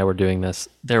Bryn and I were doing this,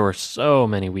 there were so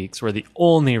many weeks where the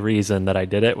only reason that I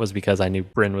did it was because I knew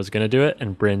Bryn was going to do it,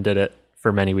 and Bryn did it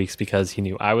for many weeks because he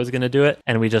knew I was going to do it.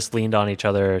 And we just leaned on each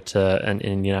other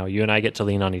and you and I get to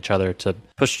lean on each other to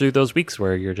push through those weeks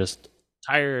where you're just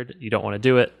tired, you don't want to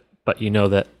do it, but you know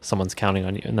that someone's counting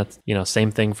on you. And that's, same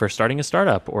thing for starting a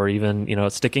startup, or even,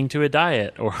 sticking to a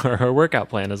diet or a workout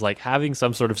plan, is like having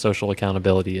some sort of social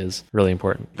accountability is really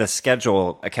important. The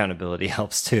schedule accountability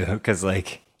helps too, because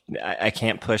I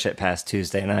can't push it past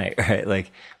Tuesday night, right?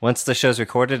 Like, once the show's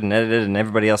recorded and edited and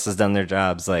everybody else has done their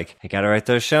jobs, like, I got to write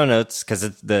those show notes, because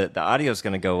the audio is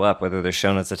going to go up whether there's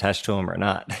show notes attached to them or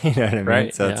not. You know what I mean?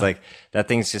 Right, so It's like that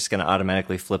thing's just going to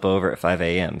automatically flip over at 5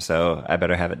 a.m. So I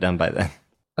better have it done by then.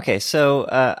 Okay, so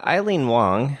Eileen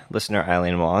Wong, listener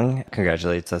Eileen Wong,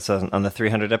 congratulates us on the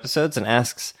 300 episodes and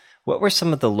asks, what were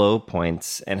some of the low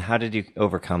points and how did you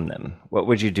overcome them? What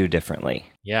would you do differently?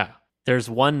 Yeah. There's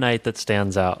one night that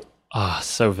stands out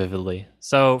so vividly.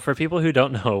 So for people who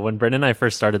don't know, when Bryn and I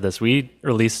first started this, we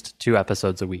released 2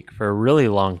 episodes a week for a really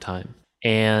long time.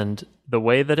 And the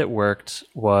way that it worked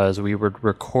was we would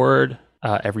record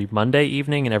every Monday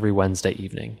evening and every Wednesday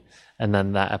evening. And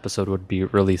then that episode would be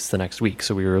released the next week.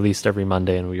 So we released every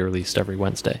Monday and we released every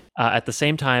Wednesday. At the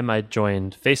same time, I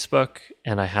joined Facebook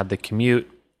and I had the commute.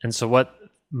 And so what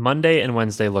Monday and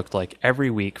Wednesday looked like every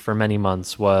week for many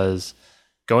months was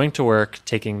going to work,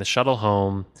 taking the shuttle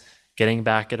home, getting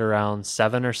back at around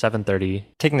 7 or 7:30.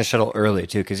 Taking the shuttle early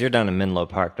too, because you're down in Menlo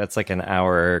Park. That's like an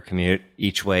hour commute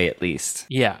each way at least.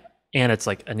 Yeah. And it's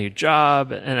like a new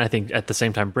job. And I think at the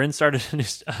same time, Bryn started a new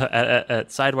at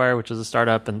Sidewire, which is a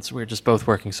startup. And so we were just both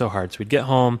working so hard. So we'd get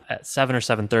home at 7 or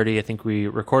 7:30. I think we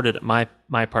recorded at my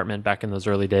apartment back in those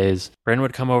early days. Bryn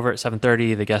would come over at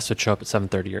 7:30. The guests would show up at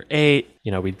 7:30 or 8.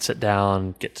 We'd sit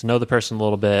down, get to know the person a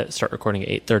little bit, start recording at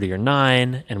 8:30 or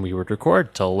 9. And we would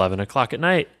record till 11 o'clock at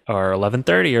night or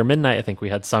 11:30 or midnight. I think we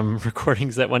had some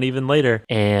recordings that went even later.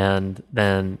 And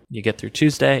then you get through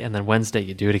Tuesday, and then Wednesday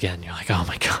you do it again. You're like, oh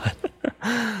my God.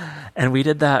 And we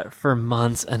did that for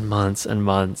months and months and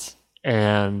months.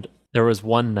 And there was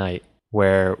one night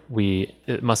where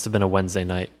it must have been a Wednesday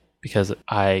night, because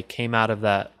I came out of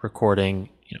that recording,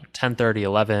 10:30,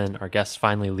 11, our guest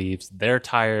finally leaves. They're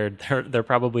tired. They're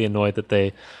probably annoyed that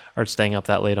they are staying up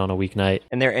that late on a weeknight.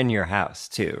 And they're in your house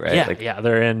too, right? Yeah.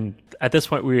 They're in, at this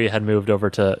point we had moved over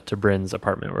to Bryn's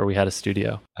apartment where we had a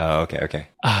studio. Oh, okay.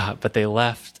 But they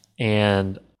left,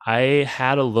 and I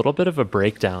had a little bit of a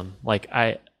breakdown. Like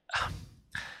I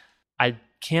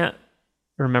can't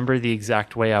remember the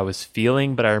exact way I was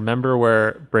feeling, but I remember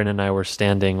where Bryn and I were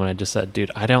standing when I just said,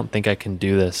 dude, I don't think I can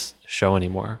do this show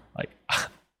anymore. Like,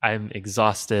 I'm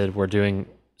exhausted. We're doing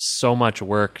so much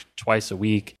work twice a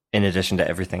week. In addition to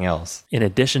everything else. We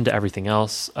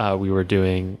were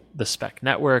doing the Spec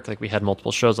Network. Like, we had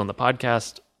multiple shows on the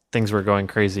podcast. Things were going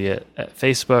crazy at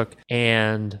Facebook.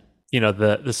 And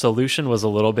the solution was a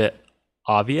little bit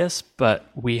obvious, but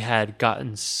we had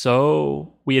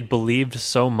believed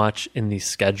so much in the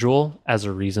schedule as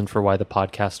a reason for why the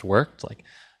podcast worked. Like,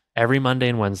 every Monday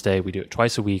and Wednesday. We do it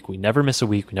twice a week. We never miss a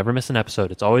week. We never miss an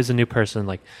episode. It's always a new person.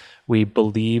 Like, we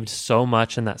believed so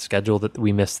much in that schedule that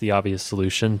we missed the obvious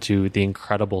solution to the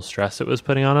incredible stress it was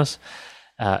putting on us.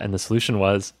 And the solution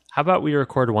was, how about we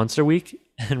record once a week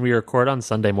and we record on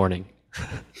Sunday morning?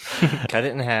 Cut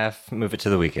it in half, move it to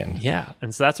the weekend. Yeah.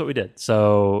 And so that's what we did.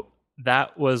 So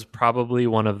that was probably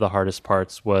one of the hardest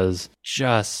parts, was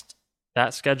just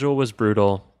that schedule was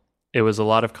brutal. It was a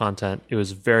lot of content. It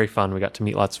was very fun. We got to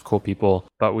meet lots of cool people,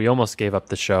 but we almost gave up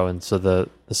the show. And so the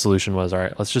solution was, all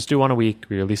right, let's just do one a week.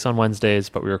 We release on Wednesdays,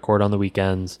 but we record on the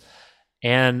weekends.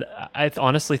 And I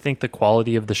honestly think the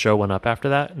quality of the show went up after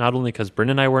that, not only because Bryn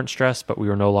and I weren't stressed, but we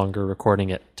were no longer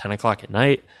recording at 10 o'clock at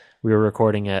night. We were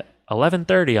recording at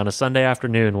 11:30 on a Sunday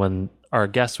afternoon when our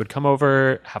guests would come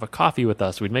over, have a coffee with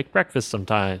us. We'd make breakfast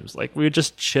sometimes. Like, we would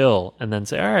just chill and then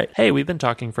say, all right, hey, we've been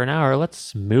talking for an hour.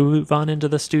 Let's move on into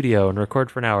the studio and record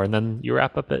for an hour. And then you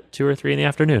wrap up at 2 or 3 in the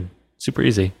afternoon. Super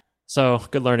easy. So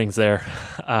good learnings there.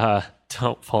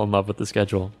 Don't fall in love with the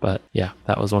schedule. But yeah,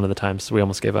 that was one of the times we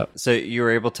almost gave up. So you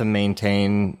were able to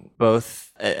maintain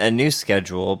both a new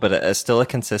schedule, but still a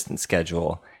consistent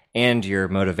schedule, and your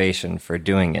motivation for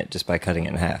doing it just by cutting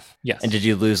it in half. Yes. And did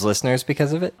you lose listeners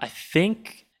because of it? I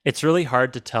think it's really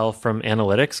hard to tell from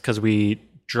analytics because we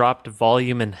dropped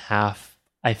volume in half.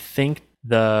 I think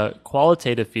the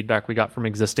qualitative feedback we got from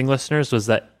existing listeners was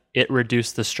that it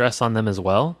reduced the stress on them as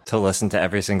well. To listen to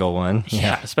every single one?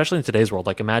 Yeah, especially in today's world.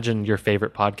 Like, imagine your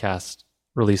favorite podcast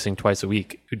releasing twice a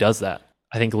week. Who does that?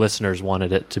 I think listeners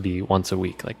wanted it to be once a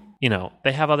week. Like, you know,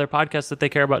 they have other podcasts that they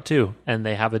care about too, and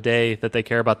they have a day that they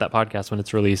care about that podcast when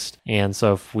it's released. And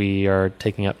so if we are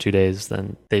taking up 2 days,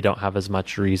 then they don't have as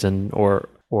much reason or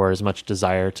as much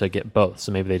desire to get both.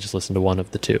 So maybe they just listen to one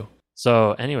of the two.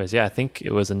 So anyways, yeah, I think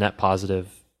it was a net positive,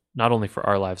 not only for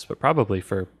our lives, but probably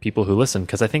for people who listen,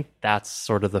 because I think that's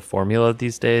sort of the formula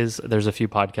these days. There's a few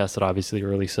podcasts that obviously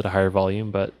release at a higher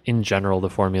volume, but in general, the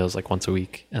formula is like once a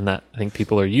week. And that, I think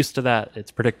people are used to that.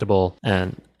 It's predictable,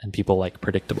 and people like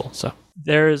predictable. So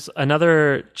there's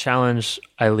another challenge,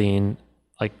 Eileen,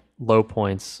 like low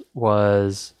points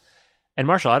was, and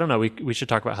Marshall, I don't know, we should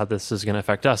talk about how this is going to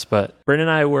affect us, but Bryn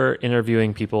and I were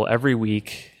interviewing people every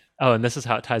week. Oh, and this is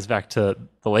how it ties back to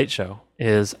The Late Show,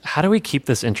 is how do we keep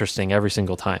this interesting every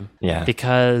single time? Yeah.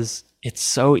 Because it's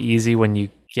so easy when you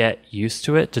get used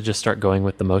to it to just start going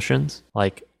with the motions.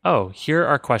 Like, oh, here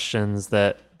are questions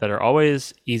that are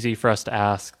always easy for us to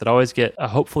ask, that always get a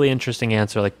hopefully interesting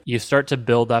answer. Like, you start to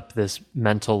build up this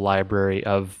mental library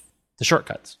of the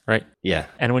shortcuts, right? Yeah.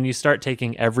 And when you start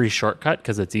taking every shortcut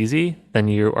because it's easy, then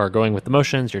you are going with the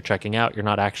motions, you're checking out, you're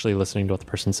not actually listening to what the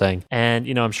person's saying. And,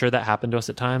 you know, I'm sure that happened to us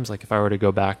at times. Like, if I were to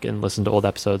go back and listen to old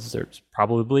episodes, there's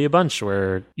probably a bunch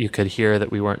where you could hear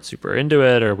that we weren't super into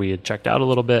it, or we had checked out a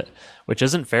little bit, which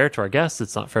isn't fair to our guests.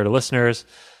 It's not fair to listeners.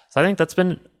 So I think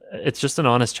it's just an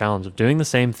honest challenge of doing the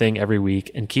same thing every week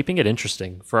and keeping it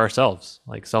interesting for ourselves.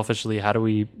 Like, selfishly, how do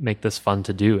we make this fun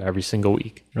to do every single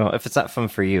week? Well, if it's not fun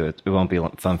for you, it won't be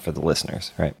fun for the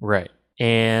listeners, right? Right.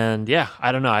 And yeah,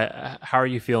 I don't know. How are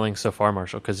you feeling so far,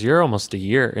 Marshall? Because you're almost a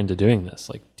year into doing this.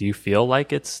 Like, do you feel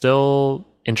like it's still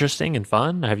interesting and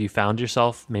fun? Have you found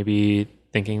yourself maybe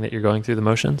thinking that you're going through the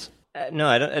motions? No,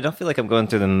 I don't feel like I'm going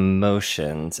through the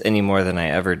motions any more than I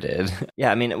ever did.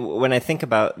 Yeah, I mean, when I think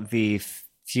about the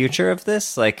future of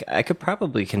this, like, I could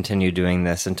probably continue doing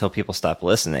this until people stop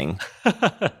listening.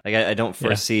 Like, I don't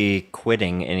foresee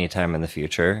quitting anytime in the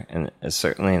future, and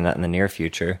certainly not in the near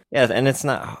future. Yeah, and it's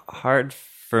not hard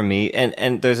for me.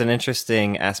 And there's an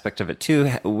interesting aspect of it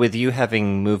too, with you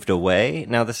having moved away.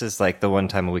 Now this is like the one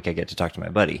time a week I get to talk to my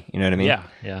buddy. You know what I mean?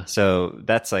 Yeah. So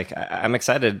that's like, I'm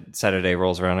excited Saturday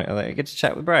rolls around. I get to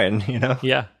chat with Brian, you know?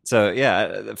 Yeah. So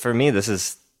yeah, for me, this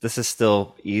is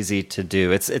still easy to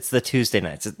do. It's the Tuesday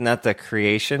nights. It's not the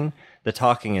creation. The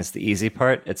talking is the easy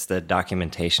part. It's the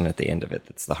documentation at the end of it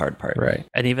that's the hard part. Right.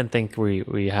 And even think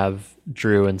we have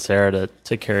Drew and Sarah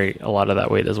to carry a lot of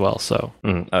that weight as well. So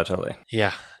Oh, totally.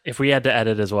 yeah. If we had to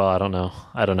edit as well, I don't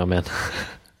know, man.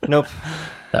 Nope.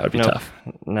 That would be tough.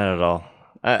 Not at all.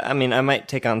 I mean, I might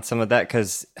take on some of that,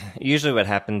 because usually what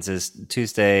happens is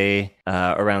Tuesday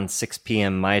around 6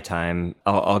 p.m. my time,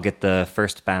 I'll get the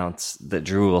first bounce that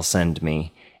Drew will send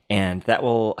me. And that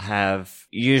will have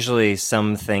usually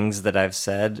some things that I've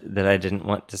said that I didn't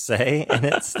want to say in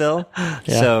it still.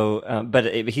 Yeah. So,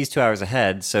 but he's 2 hours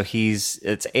ahead. So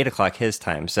it's 8 o'clock his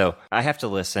time. So I have to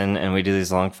listen, and we do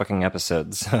these long fucking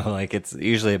episodes. So like, it's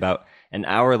usually about an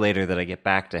hour later that I get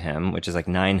back to him, which is like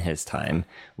 9 his time,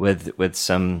 with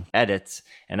some edits.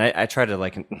 And I try to,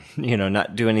 like, you know,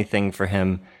 not do anything for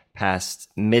him past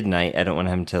midnight. I don't want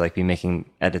him to like be making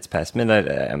edits past midnight.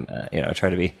 I try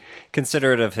to be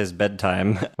considerate of his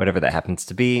bedtime, whatever that happens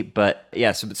to be. But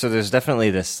yeah, so there's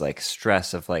definitely this like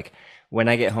stress of like, when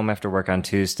I get home after work on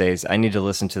Tuesdays, I need to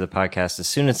listen to the podcast as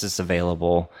soon as it's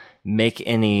available, make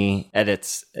any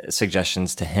edits,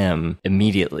 suggestions to him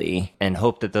immediately, and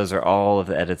hope that those are all of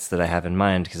the edits that I have in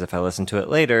mind. Because if I listen to it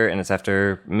later and it's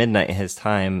after midnight his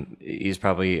time, he's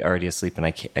probably already asleep and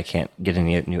I can't get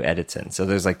any new edits in. So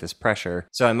there's like this pressure.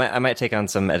 So I might take on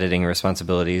some editing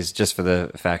responsibilities just for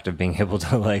the fact of being able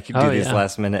to like do these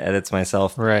last minute edits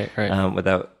myself, right.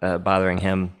 Without bothering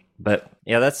him. But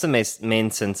yeah, that's the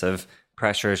main sense of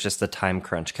pressure, is just the time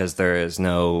crunch, because there is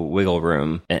no wiggle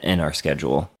room in our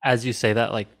schedule. As you say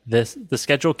that, like the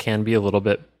schedule can be a little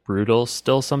bit brutal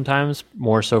still sometimes,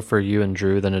 more so for you and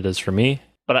Drew than it is for me.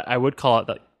 But I would call it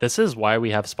that this is why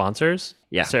we have sponsors.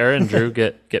 Yeah. Sarah and Drew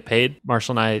get paid.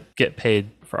 Marshall and I get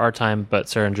paid for our time, but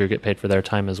Sarah and Drew get paid for their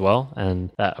time as well. And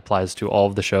that applies to all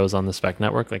of the shows on the Spec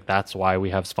Network. Like that's why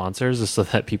we have sponsors, is so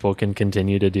that people can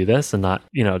continue to do this and not,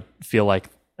 feel like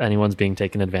anyone's being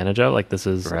taken advantage of. Like this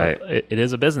is right. It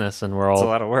is a business, and it's a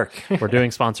lot of work. We're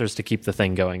doing sponsors to keep the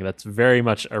thing going. That's very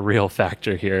much a real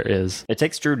factor here. Is it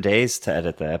takes Drew days to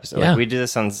edit the episode. Yeah. Like we do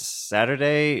this on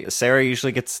Saturday. Sarah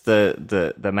usually gets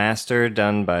the master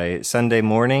done by Sunday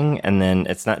morning, and then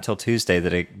it's not till Tuesday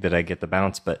that I get the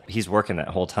bounce. But he's working that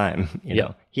whole time. You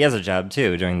know, he has a job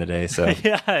too during the day. So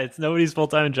yeah, it's nobody's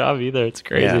full-time job either. It's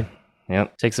crazy. Yeah.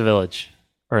 Yep. Takes a village.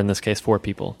 Or in this case, 4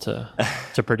 people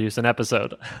to produce an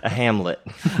episode. A Hamlet.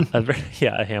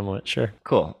 A Hamlet, sure.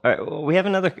 Cool. All right, well, we have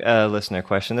another listener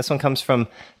question. This one comes from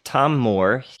Tom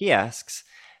Moore. He asks,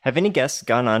 have any guests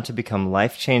gone on to become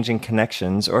life-changing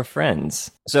connections or friends?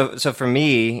 So for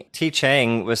me, T.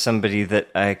 Chang was somebody that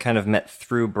I kind of met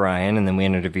through Brian, and then we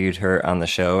interviewed her on the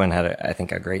show and had, I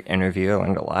think, a great interview. I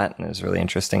learned a lot, and it was really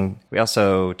interesting. We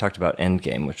also talked about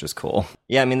Endgame, which was cool.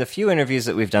 Yeah, I mean, the few interviews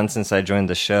that we've done since I joined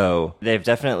the show, they've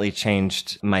definitely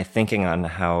changed my thinking on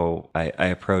how I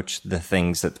approach the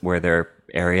things where they're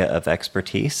area of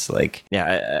expertise. Like,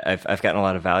 yeah, I've gotten a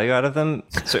lot of value out of them,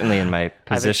 certainly in my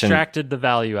position. I've extracted the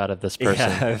value out of this person.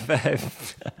 Yeah,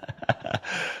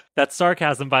 That's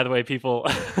sarcasm, by the way, people.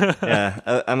 Yeah,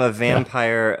 I'm a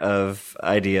vampire of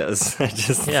ideas.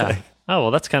 Oh,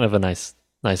 well, that's kind of a nice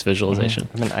visualization.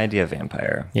 I'm an idea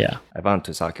vampire. Yeah. I want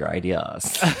to suck your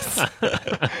ideas.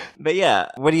 But yeah,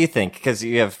 what do you think? Because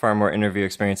you have far more interview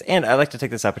experience. And I'd like to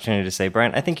take this opportunity to say,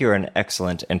 Brian, I think you're an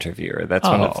excellent interviewer. That's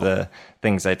one of the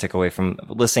things I took away from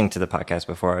listening to the podcast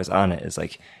before I was on it, is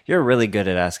like, you're really good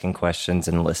at asking questions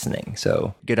and listening.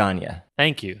 So good on you.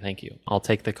 Thank you. I'll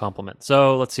take the compliment.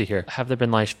 So let's see here. Have there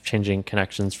been life-changing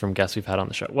connections from guests we've had on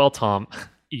the show? Well, Tom,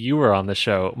 you were on the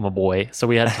show, my boy. So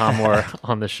we had Tom Moore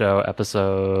on the show,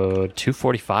 episode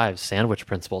 245, Sandwich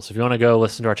Principle. So if you want to go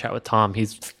listen to our chat with Tom,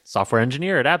 he's software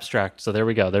engineer at Abstract. So there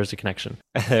we go. There's a connection.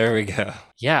 There we go.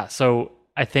 Yeah. So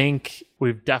I think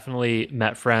we've definitely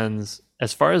met friends.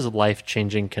 As far as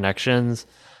life-changing connections,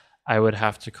 I would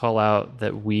have to call out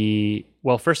that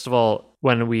first of all,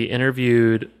 when we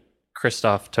interviewed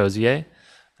Christophe Tozier,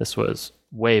 this was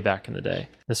way back in the day.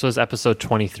 This was episode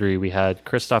 23. We had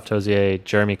Christophe Tozier,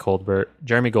 Jeremy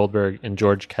Goldberg, and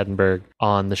George Kedenberg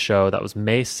on the show. That was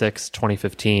May 6,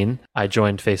 2015. I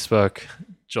joined Facebook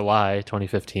July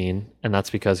 2015, and that's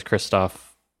because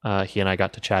Christophe, he and I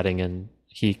got to chatting, and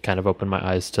he kind of opened my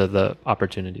eyes to the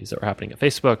opportunities that were happening at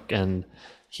Facebook, and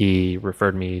he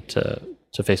referred me to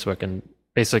Facebook and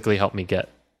basically helped me get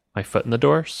my foot in the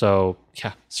door. So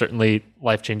yeah, certainly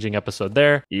life-changing episode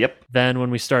there. Yep. Then when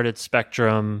we started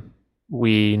Spectrum,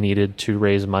 we needed to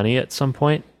raise money at some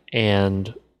point,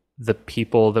 and the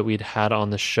people that we'd had on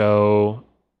the show,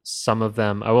 some of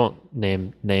them, I won't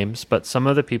name names, but some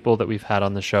of the people that we've had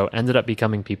on the show ended up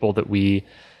becoming people that we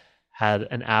had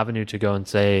an avenue to go and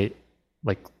say,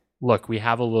 like, look, we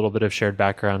have a little bit of shared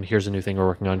background. Here's a new thing we're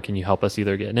working on. Can you help us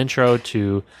either get an intro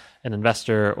to an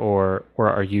investor, or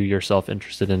are you yourself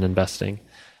interested in investing?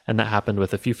 And that happened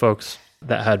with a few folks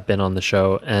that had been on the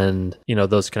show. And,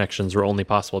 those connections were only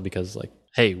possible because, like,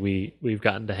 hey, we've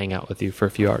gotten to hang out with you for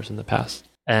a few hours in the past.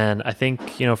 And I think,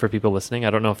 for people listening, I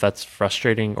don't know if that's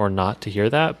frustrating or not to hear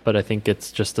that, but I think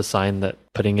it's just a sign that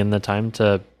putting in the time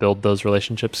to build those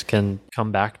relationships can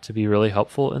come back to be really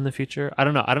helpful in the future. I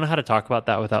don't know how to talk about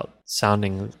that without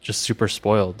sounding just super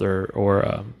spoiled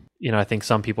or I think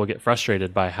some people get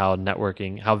frustrated by how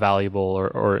valuable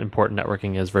or important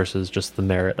networking is versus just the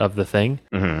merit of the thing.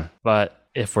 Mm-hmm. But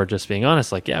if we're just being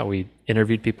honest, we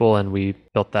interviewed people and we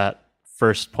built that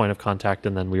first point of contact,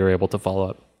 and then we were able to follow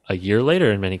up a year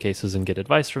later in many cases and get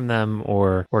advice from them,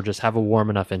 or just have a warm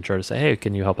enough intro to say, hey,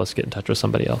 can you help us get in touch with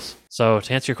somebody else? So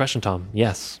to answer your question, Tom,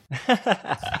 yes.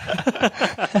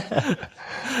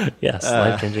 Yes,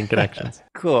 life-changing connections.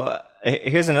 Cool.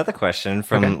 Here's another question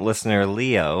from listener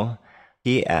Leo.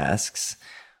 He asks,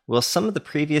 will some of the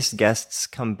previous guests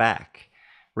come back,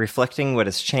 reflecting what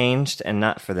has changed and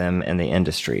not for them in the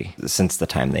industry since the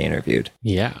time they interviewed?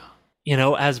 Yeah.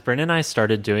 As Bryn and I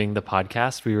started doing the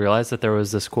podcast, we realized that there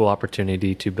was this cool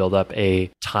opportunity to build up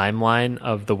a timeline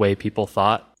of the way people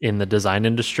thought in the design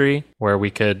industry, where we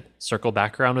could circle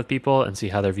back around with people and see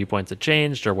how their viewpoints had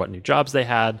changed or what new jobs they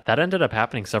had. That ended up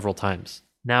happening several times.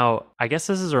 Now, I guess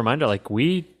this is a reminder,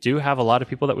 we do have a lot of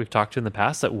people that we've talked to in the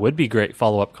past that would be great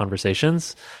follow-up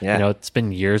conversations. Yeah. It's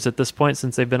been years at this point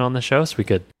since they've been on the show, so we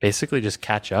could basically just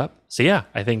catch up. So yeah,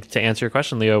 I think to answer your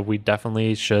question, Leo, we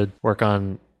definitely should work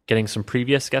on getting some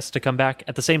previous guests to come back.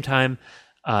 At the same time,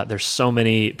 there's so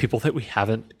many people that we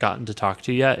haven't gotten to talk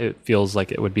to yet. It feels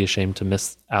like it would be a shame to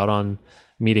miss out on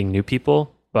meeting new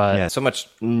people. But yeah, so much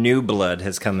new blood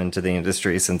has come into the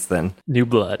industry since then. New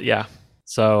blood, yeah.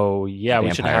 So yeah,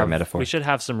 we should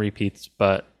have some repeats,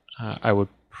 but I would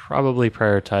probably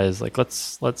prioritize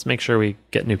let's make sure we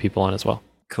get new people on as well.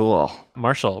 Cool.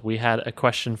 Marshall, we had a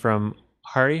question from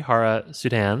Harihara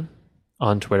Sudan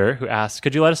on Twitter, who asked,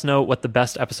 could you let us know what the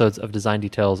best episodes of Design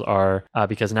Details are?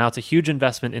 Because now it's a huge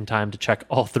investment in time to check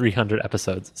all 300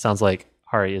 episodes. Sounds like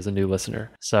Hari is a new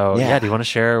listener. So yeah, do you want to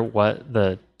share what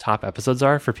the top episodes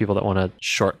are for people that want to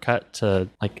shortcut to,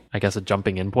 I guess, a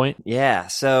jumping in point? Yeah.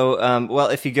 So,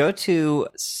 if you go to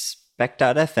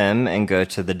spec.fm and go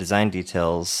to the Design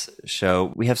Details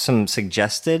show, we have some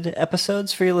suggested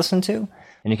episodes for you to listen to.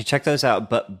 And you can check those out,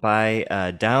 but by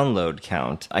download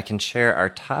count, I can share our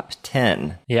top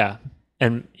 10. Yeah.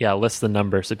 And list the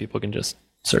number so people can just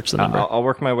search the number. I'll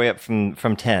work my way up from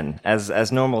 10,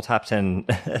 as normal top 10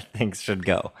 things should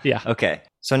go. Yeah. Okay.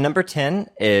 So number 10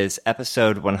 is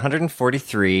episode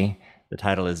 143. The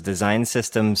title is Design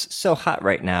Systems So Hot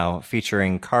Right Now,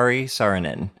 featuring Kari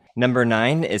Saarinen. Number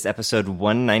 9 is episode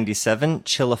 197,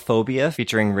 Chilophobia,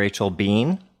 featuring Rachel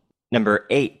Bean. Number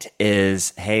 8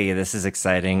 is, hey, this is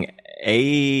exciting,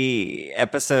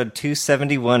 episode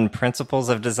 271, Principles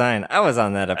of Design. I was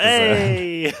on that episode.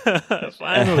 Hey!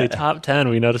 Finally, top 10.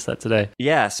 We noticed that today.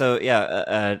 Yeah, so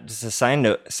just a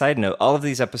side note, all of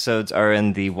these episodes are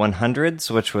in the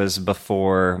 100s, which was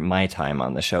before my time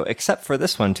on the show, except for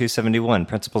this one, 271,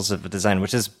 Principles of Design,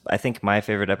 which is, I think, my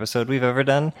favorite episode we've ever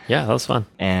done. Yeah, that was fun.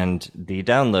 And the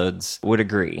downloads would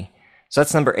agree. So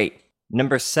that's number 8.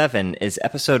 Number 7 is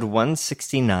episode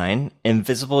 169,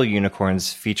 Invisible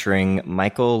Unicorns, featuring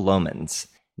Michael Lomans.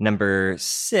 Number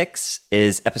 6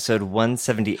 is episode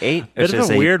 178. Bit of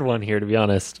a weird one here, to be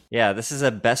honest. Yeah, this is a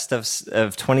best of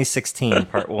 2016,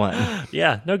 part 1.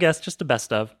 Yeah, no guess, just a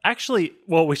best of. Actually,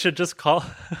 well, we should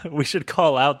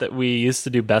call out that we used to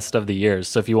do best of the years.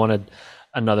 So if you wanted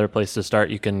another place to start,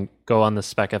 you can go on the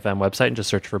Spec FM website and just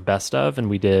search for best of, and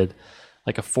we did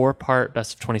a 4-part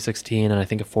best of 2016 and I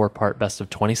think a 4-part best of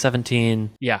 2017.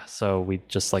 Yeah, so we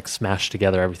just smashed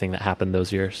together everything that happened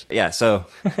those years. Yeah, so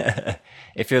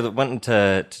if you're wanting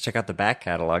to check out the back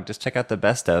catalog, just check out the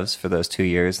best ofs for those 2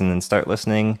 years and then start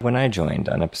listening when I joined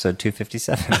on episode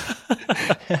 257.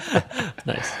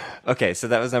 Nice. Okay, so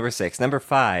that was number 6. Number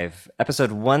 5,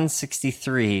 episode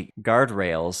 163,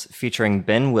 Guardrails, featuring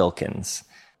Ben Wilkins.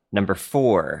 Number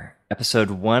 4,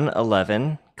 episode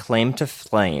 111, Claim to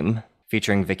Flame,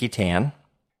 featuring Vicky Tan.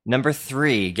 Number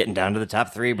 3, getting down to the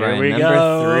top 3, Brian.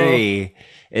 Number 3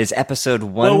 is episode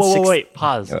 160. Wait,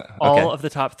 pause. Okay. All of the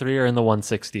top 3 are in the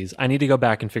 160s. I need to go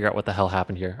back and figure out what the hell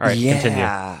happened here. All right, continue.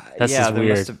 This is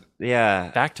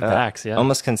weird. Back to backs, yeah.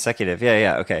 Almost consecutive.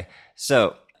 Yeah, okay.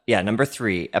 So, number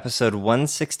 3, episode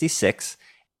 166,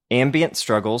 Ambient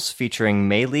Struggles, featuring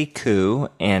Maylee Koo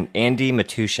and Andy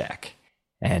Matushak.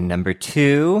 And number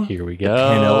 2, here we go.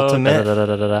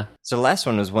 Penultimate. So the last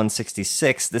one was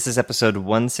 166. This is episode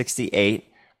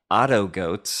 168, Auto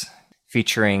Goats,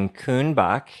 featuring Koen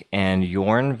Bach and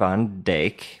Jorn van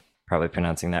Dijk. Probably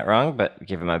pronouncing that wrong, but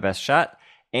give it my best shot.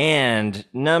 And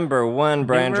number 1,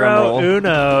 Brian Numero Drumroll.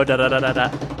 Uno.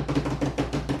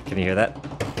 Can you hear that?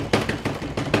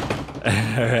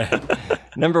 All right.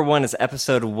 Number 1 is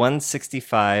episode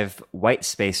 165, White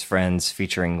Space Friends,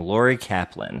 featuring Lori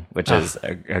Kaplan, which is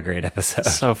a great episode.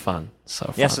 So fun.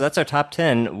 Yeah, so that's our top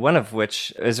 10, one of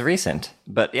which is recent.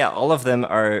 But yeah, all of them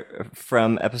are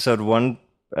from episode 1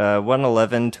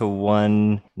 111 to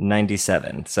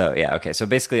 197. So yeah, okay. So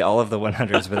basically all of the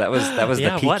 100s, but that was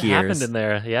yeah, the peak what years. happened in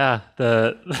there? Yeah,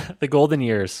 the golden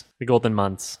years, the golden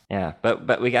months. Yeah,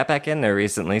 but we got back in there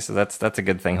recently, so that's a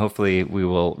good thing. Hopefully we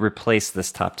will replace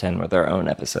this top 10 with our own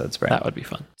episodes, right? That would be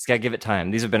fun. Just got to give it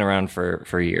time. These have been around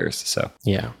for years, so.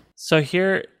 Yeah. So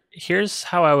here's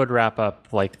how I would wrap up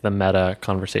like the meta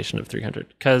conversation of 300,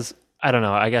 because I don't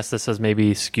know, I guess this has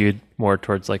maybe skewed more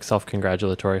towards like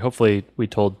self-congratulatory. Hopefully we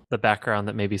told the background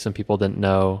that maybe some people didn't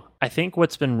know. I think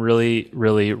what's been really,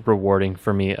 really rewarding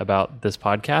for me about this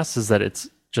podcast is that it's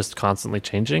just constantly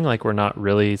changing. Like we're not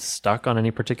really stuck on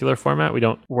any particular format.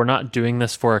 We're not doing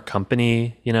this for a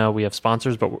company. You know, we have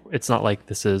sponsors, but it's not like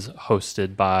this is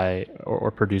hosted by or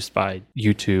produced by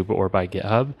YouTube or by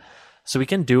GitHub. So we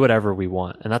can do whatever we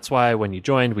want. And that's why when you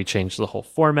joined, we changed the whole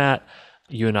format.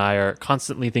 You and I are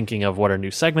constantly thinking of what are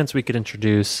new segments we could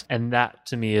introduce. And that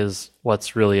to me is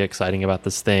what's really exciting about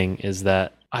this thing, is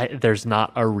that there's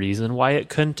not a reason why it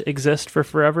couldn't exist for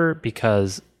forever,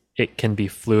 because it can be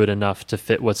fluid enough to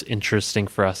fit what's interesting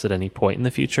for us at any point in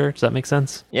the future. Does that make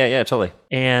sense? Yeah, totally.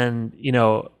 And, you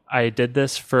know, I did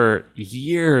this for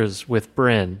years with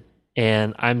Bryn,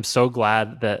 and I'm so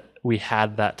glad that we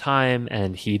had that time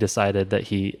and he decided that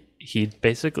he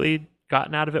basically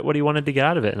gotten out of it what he wanted to get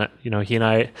out of it. And, you know, he and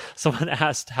I, someone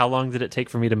asked, how long did it take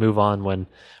for me to move on when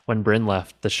Bryn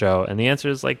left the show? And the answer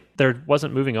is like, there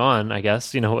wasn't moving on, I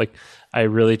guess. You know, like I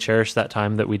really cherish that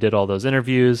time that we did all those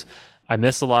interviews. I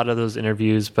miss a lot of those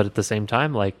interviews, but at the same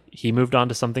time, like he moved on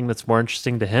to something that's more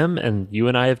interesting to him, and you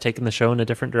and I have taken the show in a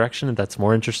different direction and that's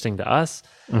more interesting to us.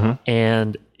 Mm-hmm.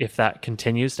 And if that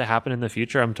continues to happen in the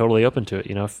future, I'm totally open to it.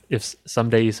 You know, if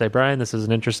someday you say, Brian, this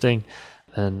isn't interesting,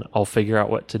 then I'll figure out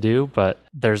what to do. But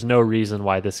there's no reason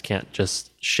why this can't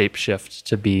just shapeshift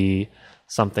to be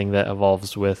something that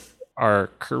evolves with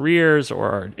our careers or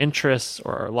our interests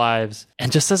or our lives.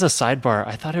 And just as a sidebar,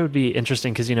 I thought it would be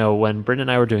interesting because, you know, when Bryn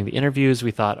and I were doing the interviews,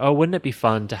 we thought, oh, wouldn't it be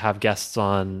fun to have guests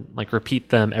on, like repeat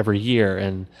them every year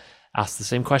and ask the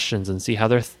same questions and see how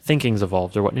their thinking's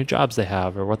evolved or what new jobs they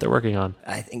have or what they're working on.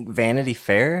 I think Vanity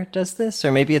Fair does this,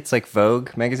 or maybe it's like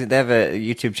Vogue magazine. They have a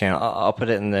YouTube channel. I'll put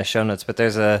it in the show notes, but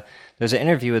there's an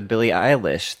interview with Billie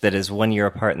Eilish that is 1 year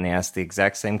apart, and they ask the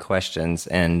exact same questions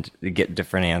and get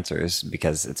different answers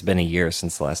because it's been a year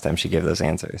since the last time she gave those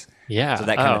answers. Yeah. So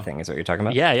that kind of thing is what you're talking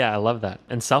about? Yeah, I love that.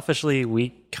 And selfishly,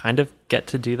 we kind of get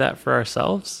to do that for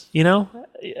ourselves, you know?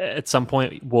 At some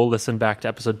point, we'll listen back to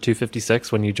episode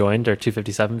 256 when you joined, or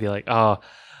 257, be like, oh,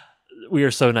 we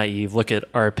are so naive. Look at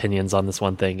our opinions on this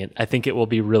one thing. And I think it will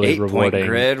be really rewarding. 8-point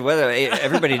grid.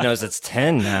 Everybody knows it's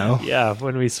 10 now. Yeah,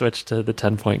 when we switch to the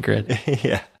 10-point grid.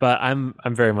 Yeah. But I'm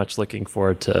very much looking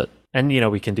forward to, and you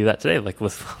know, we can do that today. Like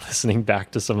listening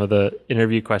back to some of the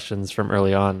interview questions from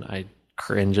early on, I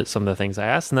cringe at some of the things I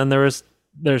asked. And then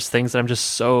there's things that I'm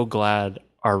just so glad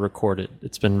are recorded.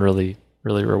 It's been really,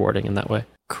 really rewarding in that way.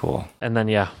 Cool. And then,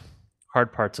 yeah,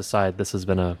 hard parts aside, this has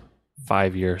been a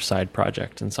 5-year side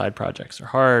project, and side projects are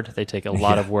hard. They take a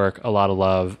lot of work, a lot of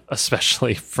love,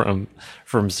 especially from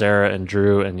Sarah and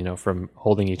Drew, and, you know, from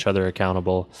holding each other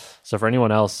accountable. So for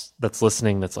anyone else that's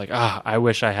listening, that's like, I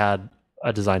wish I had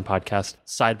a design podcast.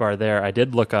 Sidebar there, I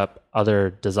did look up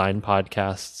other design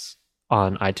podcasts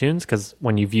on iTunes, because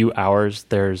when you view ours,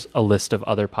 there's a list of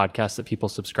other podcasts that people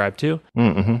subscribe to.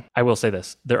 Mm-hmm. I will say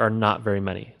this, there are not very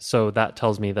many. So that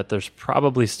tells me that there's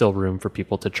probably still room for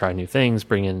people to try new things,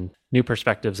 bring in new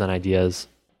perspectives and ideas.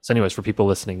 So anyways, for people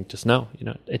listening, just know, you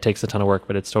know, it takes a ton of work,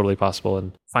 but it's totally possible.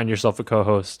 And find yourself a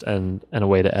co-host and a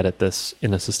way to edit this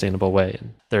in a sustainable way.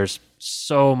 And there's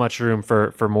so much room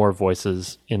for more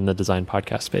voices in the design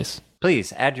podcast space.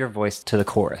 Please add your voice to the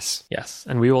chorus. Yes.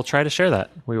 And we will try to share that.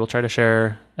 We will try to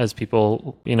share as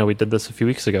people, you know, we did this a few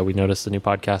weeks ago. We noticed a new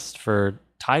podcast for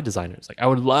tie designers. Like, I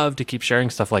would love to keep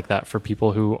sharing stuff like that for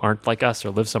people who aren't like us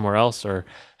or live somewhere else or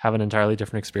have an entirely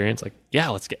different experience. Like, yeah,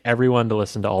 let's get everyone to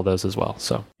listen to all those as well.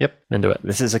 So, yep, I'm into it.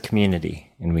 This is a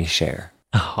community and we share.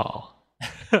 Oh.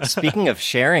 Speaking of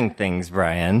sharing things,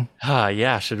 Brian.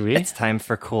 Yeah, should we? It's time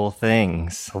for cool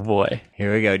things. Oh boy.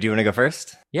 Here we go. Do you want to go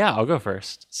first? Yeah, I'll go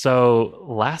first. So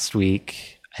last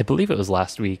week, I believe it was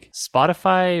last week,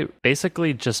 Spotify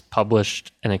basically just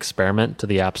published an experiment to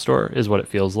the App Store, is what it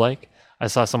feels like. I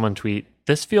saw someone tweet,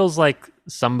 this feels like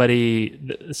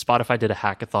Spotify did a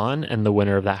hackathon, and the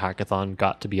winner of that hackathon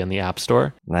got to be in the App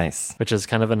Store. Nice. Which is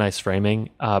kind of a nice framing.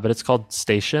 But it's called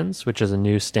Stations, which is a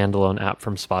new standalone app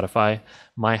from Spotify.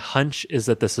 My hunch is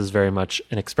that this is very much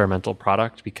an experimental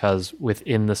product, because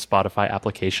within the Spotify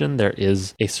application, there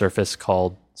is a surface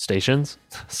called Stations.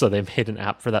 So they made an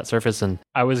app for that surface. And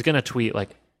I was going to tweet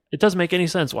like, it doesn't make any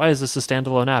sense. Why is this a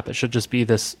standalone app? It should just be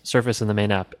this surface in the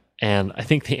main app. And I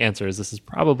think the answer is this is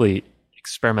probably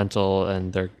experimental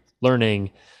and they're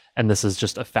learning. And this is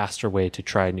just a faster way to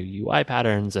try new UI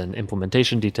patterns and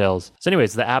implementation details. So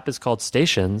anyways, the app is called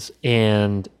Stations,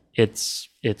 and it's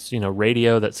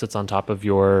radio that sits on top of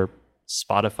your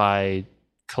Spotify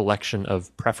collection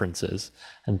of preferences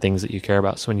and things that you care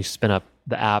about. So when you spin up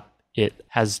the app, it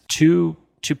has two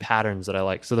patterns that I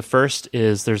like. So the first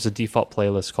is there's a default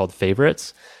playlist called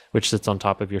Favorites, which sits on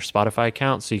top of your Spotify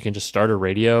account. So you can just start a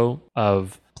radio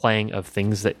of playing of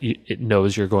things that it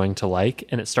knows you're going to like,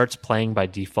 and it starts playing by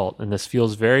default. And this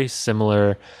feels very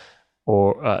similar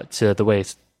to the way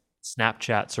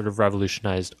Snapchat sort of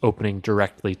revolutionized opening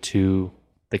directly to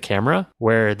the camera,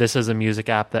 where this is a music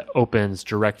app that opens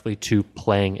directly to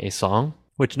playing a song,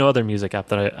 which no other music app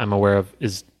that I'm aware of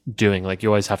is doing. Like, you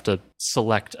always have to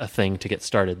select a thing to get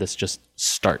started. This just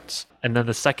starts. And then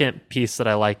the second piece that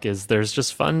I like is there's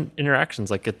just fun interactions.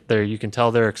 Like, you can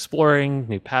tell they're exploring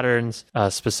new patterns.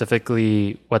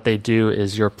 Specifically, what they do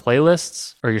is your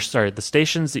playlists, the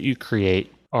stations that you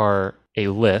create are a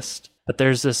list, but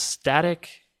there's this static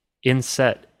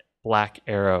inset black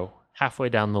arrow halfway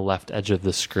down the left edge of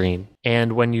the screen.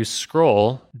 And when you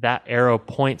scroll, that arrow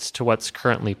points to what's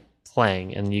currently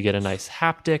playing, and you get a nice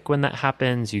haptic when that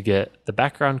happens. You get the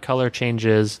background color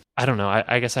changes. I don't know.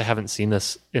 I guess I haven't seen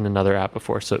this in another app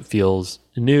before, so it feels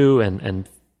new and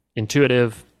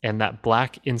intuitive. And that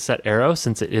black inset arrow,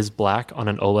 since it is black on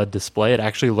an OLED display, it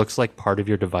actually looks like part of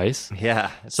your device. Yeah.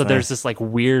 So there's this like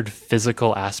weird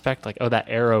physical aspect, like, oh, that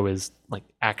arrow is like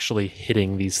actually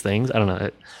hitting these things. I don't know.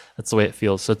 That's the way it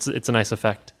feels. So it's a nice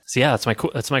effect. So yeah,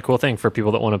 that's my cool thing for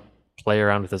people that want to play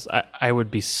around with this. I would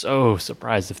be so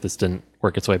surprised if this didn't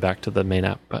work its way back to the main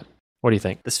app. But what do you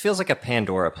think? This feels like a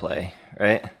Pandora play,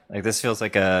 right? Like, this feels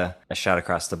like a shot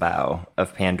across the bow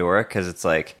of Pandora, because it's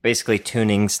like basically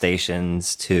tuning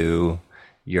stations to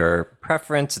your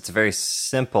preference. It's a very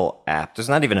simple app. There's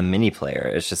not even a mini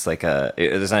player. It's just like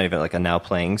there's not even like a now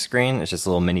playing screen. It's just a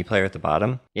little mini player at the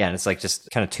bottom. Yeah, and it's like just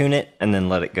kind of tune it and then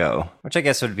let it go, which I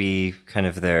guess would be kind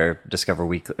of their Discover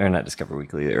Weekly, or not Discover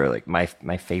Weekly, or like my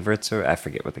favorites, or I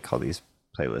forget what they call these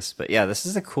playlists. But yeah, this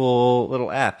is a cool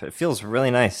little app. It feels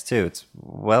really nice too. It's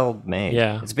well made.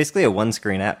 Yeah. It's basically a one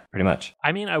screen app, pretty much.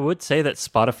 I mean, I would say that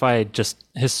Spotify just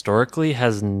historically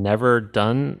has never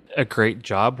done a great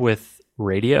job with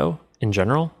radio in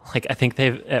general. Like, I think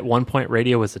at one point,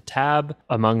 radio was a tab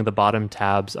among the bottom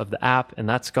tabs of the app, and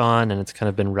that's gone, and it's kind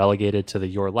of been relegated to the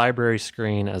Your Library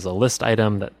screen as a list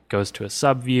item that goes to a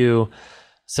sub view.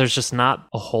 So there's just not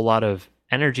a whole lot of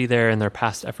energy there, and their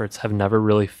past efforts have never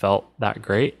really felt that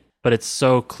great. But it's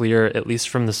so clear, at least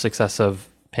from the success of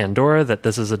Pandora, that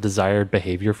this is a desired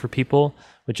behavior for people,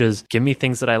 which is give me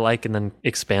things that I like and then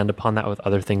expand upon that with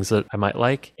other things that I might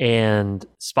like. And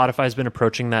Spotify's been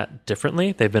approaching that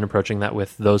differently. They've been approaching that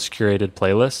with those curated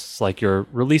playlists, like your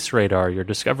Release Radar, your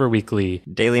Discover Weekly,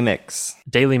 Daily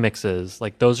Mixes.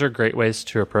 Like, those are great ways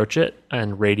to approach it.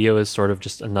 And radio is sort of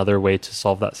just another way to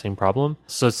solve that same problem.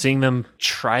 So seeing them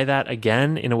try that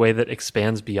again in a way that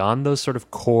expands beyond those sort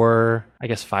of core, I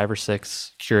guess, 5 or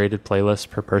 6 curated playlists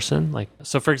per person. Like,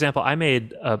 so for example, I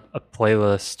made a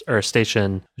playlist or a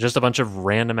station, just a bunch of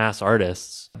random ass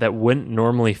artists that wouldn't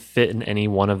normally fit in any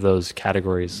one of those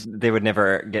categories. They would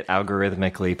never get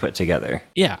algorithmically put together.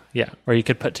 Yeah. Or you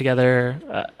could put together,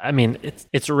 I mean,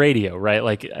 it's radio, right?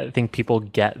 Like, I think people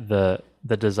get the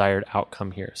desired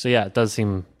outcome here. So yeah, it does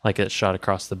seem like it shot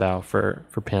across the bow for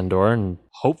Pandora, and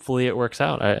hopefully it works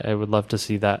out. I would love to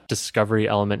see that discovery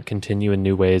element continue in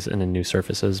new ways and in new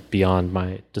surfaces beyond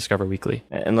my Discover Weekly.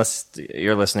 Unless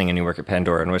you're listening and you work at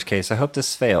Pandora, in which case I hope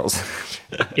this fails.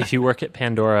 If you work at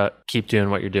Pandora, keep doing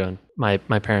what you're doing. My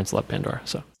parents love Pandora,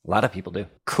 so. A lot of people do.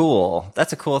 Cool.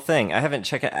 That's a cool thing. I haven't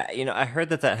checked it. I heard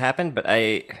that happened, but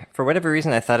for whatever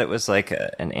reason, I thought it was like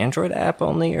an Android app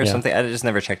only or something. I just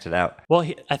never checked it out.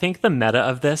 Well, I think the meta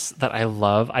of this that I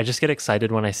love, I just get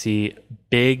excited when I see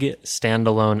big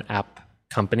standalone app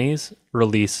companies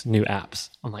release new apps.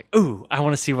 I'm like, ooh, I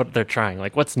want to see what they're trying.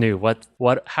 Like, what's new?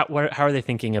 How are they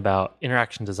thinking about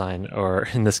interaction design, or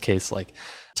in this case, like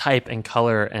type and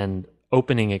color and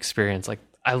opening experience? Like,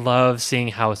 I love seeing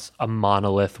how a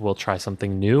monolith will try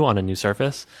something new on a new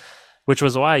surface, which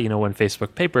was why, when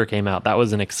Facebook Paper came out, that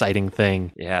was an exciting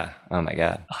thing. Yeah. Oh my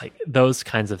God. Like, those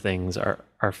kinds of things are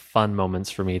fun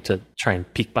moments for me to try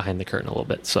and peek behind the curtain a little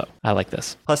bit. So I like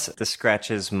this. Plus, this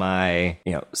scratches my,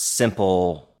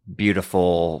 simple,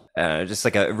 beautiful, just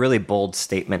like a really bold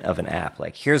statement of an app.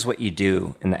 Like, here's what you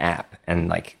do in the app, and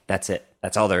like, that's it.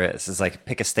 That's all there is. It's like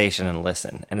pick a station and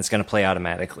listen, and it's going to play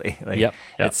automatically. Like, Yep.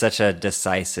 It's such a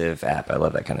decisive app. I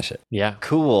love that kind of shit. Yeah.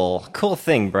 Cool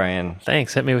thing, Brian.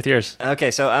 Thanks. Hit me with yours. Okay,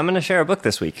 so I'm going to share a book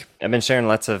this week. I've been sharing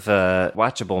lots of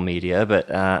watchable media, but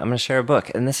I'm going to share a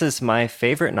book. And this is my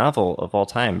favorite novel of all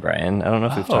time, Brian. I don't know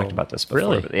if we've talked about this before.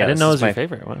 Really? But yeah, I didn't know it was your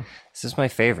favorite one. This is my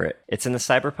favorite. It's in the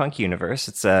cyberpunk universe.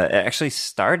 It actually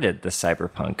started the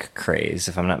cyberpunk craze,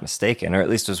 if I'm not mistaken, or at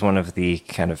least was one of the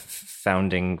kind of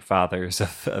founding fathers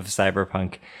of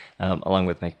cyberpunk, along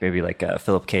with maybe like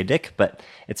Philip K. Dick. But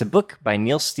it's a book by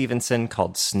Neil Stephenson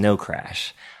called Snow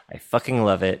Crash. I fucking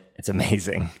love it. It's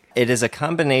amazing. It is a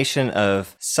combination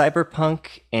of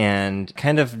cyberpunk and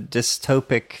kind of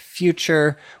dystopic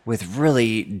future with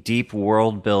really deep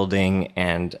world building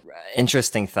and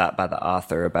interesting thought by the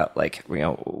author about like,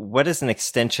 what is an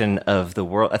extension of the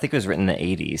world? I think it was written in the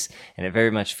 80s, and it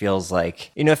very much feels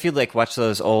like, if you like watch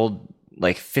those old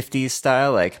like 50s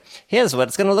style, like here's what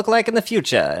it's going to look like in the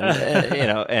future.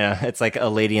 And, it's like a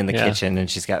lady in the kitchen and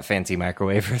she's got fancy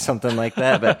microwave or something like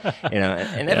that. But,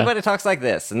 and everybody talks like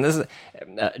this. And this is,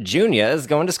 Junior is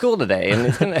going to school today. And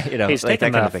it's going to, he's like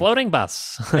taking that kind the of thing. floating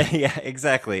bus. Yeah,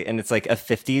 exactly. And it's like a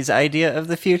 50s idea of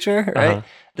the future, right? Uh-huh.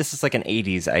 This is like an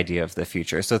 80s idea of the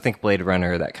future. So think Blade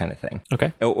Runner, that kind of thing.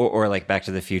 Okay. Or like Back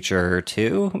to the Future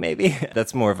 2, maybe.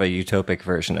 That's more of a utopic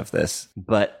version of this.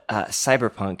 But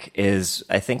cyberpunk is,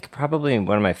 I think, probably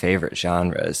one of my favorite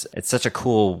genres. It's such a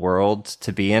cool world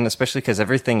to be in, especially because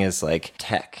everything is like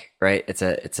tech, right? It's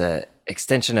a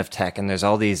extension of tech, and there's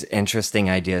all these interesting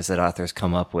ideas that authors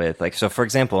come up with. Like, so for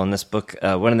example, in this book,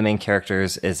 one of the main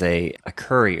characters is a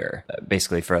courier,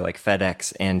 basically for like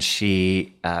FedEx, and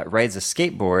she rides a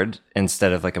skateboard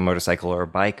instead of like a motorcycle or a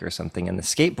bike or something. And the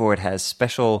skateboard has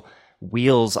special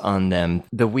wheels on them.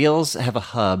 The wheels have a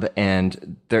hub,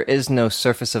 and there is no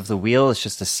surface of the wheel. It's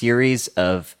just a series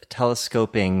of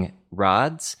telescoping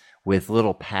rods with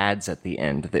little pads at the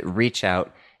end that reach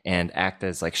out and act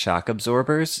as like shock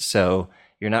absorbers. So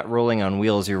you're not rolling on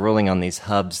wheels, you're rolling on these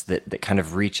hubs that kind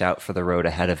of reach out for the road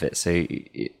ahead of it. So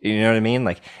you know what I mean?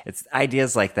 Like, it's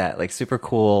ideas like that, like super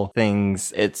cool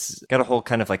things. It's got a whole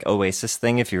kind of like Oasis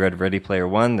thing. If you read Ready Player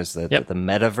One, there's the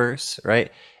metaverse,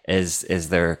 right? Is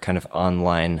their kind of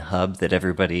online hub that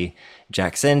everybody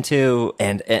jacks into.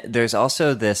 And there's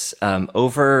also this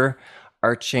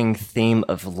overarching theme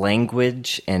of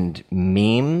language and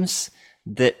memes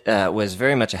that was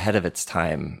very much ahead of its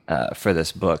time for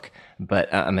this book.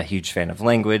 But I'm a huge fan of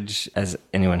language, as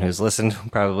anyone who's listened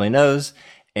probably knows.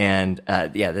 And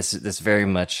this very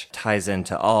much ties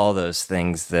into all those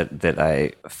things that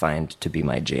I find to be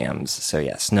my jams. So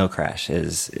yeah, Snow Crash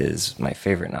is my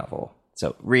favorite novel.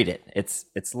 So read it.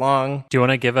 It's long. Do you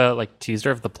want to give a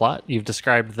teaser of the plot? You've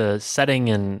described the setting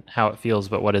and how it feels,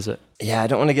 but what is it? Yeah, I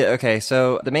don't want to get... Okay,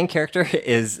 so the main character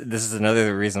is... This is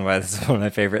another reason why this is one of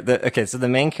my favorite. So the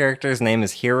main character's name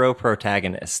is Hero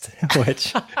Protagonist,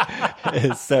 which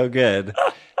is so good.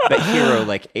 But Hero,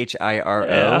 like Hiro.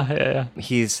 Yeah.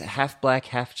 He's half black,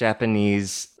 half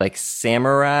Japanese, like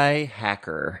samurai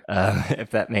hacker,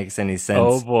 if that makes any sense.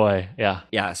 Oh boy, yeah.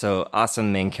 Yeah, so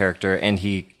awesome main character. And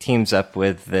he teams up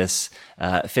with this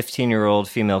 15-year-old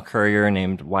female courier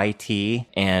named YT,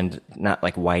 and not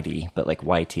like Whitey, but like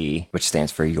YT, which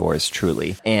stands for yours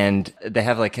truly. And they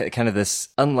have like kind of this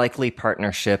unlikely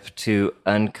partnership to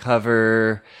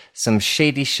uncover some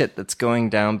shady shit that's going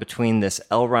down between this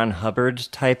L. Ron Hubbard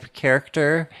type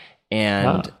character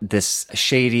and this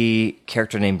shady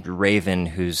character named Raven,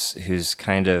 who's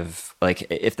kind of like,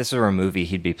 if this were a movie,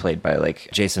 he'd be played by like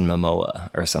Jason Momoa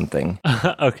or something.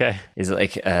 Okay. He's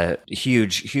like a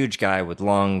huge guy with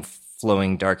long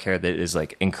flowing dark hair that is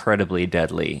like incredibly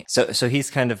deadly. So he's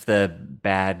kind of the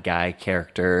bad guy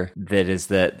character that is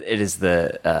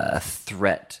the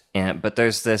threat. But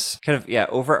there's this kind of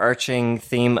overarching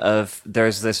theme of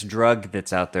there's this drug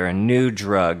that's out there, a new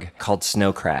drug called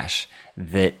Snow Crash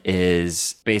that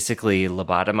is basically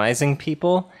lobotomizing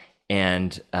people,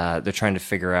 and they're trying to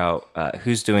figure out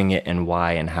who's doing it and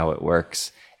why and how it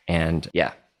works. And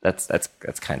yeah, that's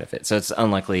kind of it. So it's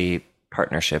unlikely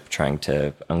partnership trying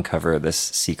to uncover this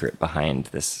secret behind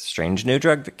this strange new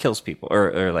drug that kills people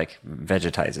or like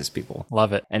vegetizes people.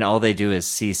 Love it. And all they do is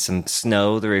see some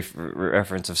snow, the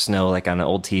reference of snow, like on an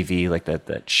old TV, like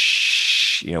that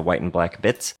shh, white and black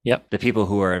bits. Yep. The people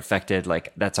who are affected,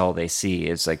 like that's all they see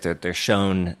is like they're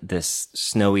shown this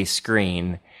snowy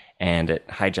screen, and it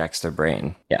hijacks their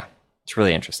brain. Yeah. It's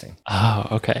really interesting. Oh,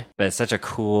 okay. But it's such a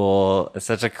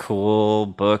cool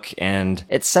book, and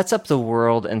it sets up the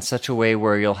world in such a way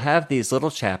where you'll have these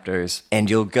little chapters and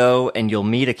you'll go and you'll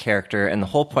meet a character, and the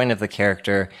whole point of the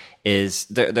character is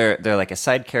they're like a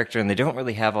side character, and they don't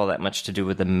really have all that much to do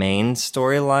with the main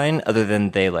storyline other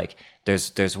than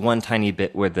there's one tiny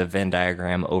bit where the Venn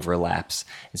diagram overlaps.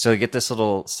 And so you get this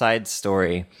little side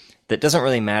story that doesn't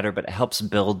really matter, but it helps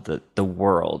build the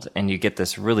world. And you get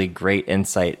this really great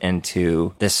insight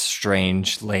into this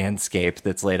strange landscape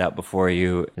that's laid out before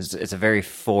you. It's a very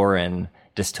foreign,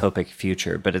 dystopic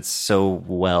future, but it's so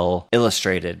well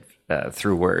illustrated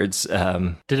through words.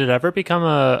 Did it ever become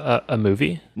a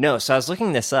movie? No, so I was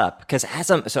looking this up because as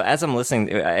I'm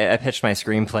listening, I pitched my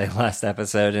screenplay last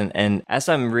episode, and as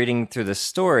I'm reading through the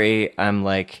story, I'm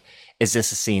like, is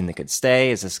this a scene that could stay?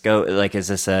 Is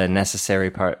this a necessary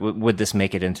part? Would this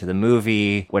make it into the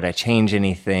movie? Would I change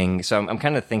anything? So I'm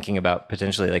kind of thinking about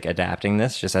potentially like adapting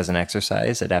this just as an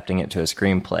exercise, adapting it to a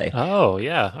screenplay. Oh,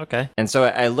 yeah. Okay. And so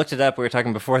I looked it up. We were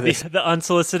talking before this. The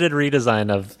unsolicited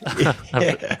redesign of the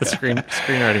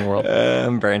screenwriting world.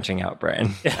 I'm branching out,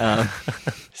 Brian.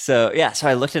 So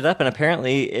I looked it up, and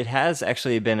apparently it has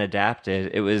actually been adapted.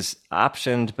 It was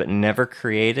optioned but never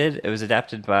created. It was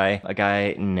adapted by a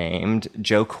guy named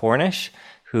Joe Cornish,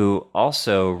 who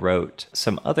also wrote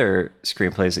some other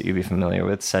screenplays that you'd be familiar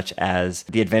with, such as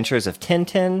The Adventures of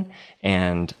Tintin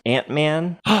and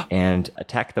Ant-Man and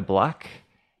Attack the Block.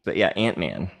 But yeah,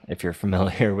 Ant-Man, if you're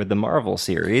familiar with the Marvel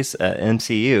series,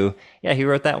 MCU, yeah, he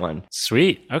wrote that one.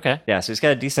 Sweet. Okay. Yeah, so he's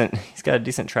got a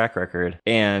decent track record.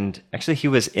 And actually he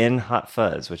was in Hot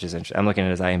Fuzz, which is interesting. I'm looking at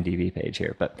his IMDb page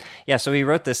here. But yeah, so he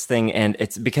wrote this thing, and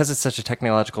it's because it's such a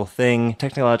technological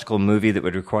movie that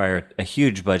would require a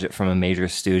huge budget from a major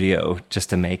studio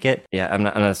just to make it. Yeah, I'm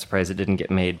not surprised it didn't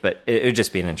get made, but it would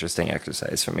just be an interesting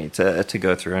exercise for me to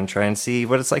go through and try and see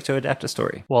what it's like to adapt a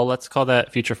story. Well, let's call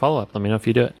that future follow-up. Let me know if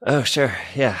you do it. Oh, sure.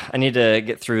 Yeah. I need to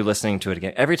get through listening to it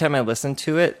again. Every time I listen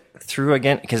to it through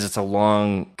again, because it's a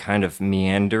long kind of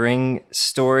meandering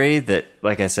story that,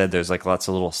 like I said, there's like lots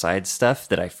of little side stuff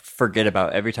that I forget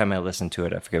about. Every time I listen to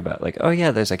it, I forget about like, oh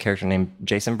yeah, there's a character named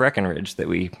Jason Breckenridge that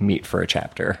we meet for a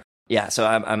chapter. Yeah, so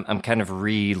I'm kind of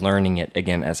relearning it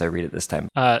again as I read it this time.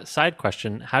 Side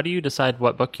question: how do you decide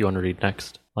what book you want to read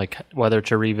next? Like whether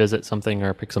to revisit something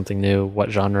or pick something new?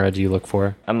 What genre do you look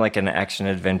for? I'm like an action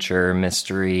adventure,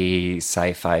 mystery,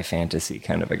 sci-fi, fantasy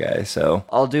kind of a guy. So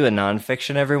I'll do a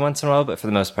nonfiction every once in a while, but for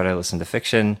the most part, I listen to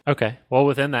fiction. Okay. Well,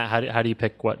 within that, how do you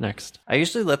pick what next? I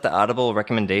usually let the Audible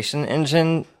recommendation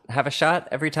engine have a shot.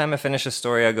 Every time I finish a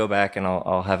story, I'll go back and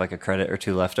I'll have like a credit or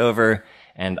two left over,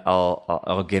 and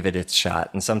I'll give it its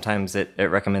shot. And sometimes it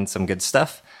recommends some good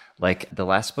stuff. Like the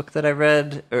last book that I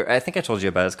read, or I think I told you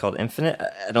about, it's called Infinite.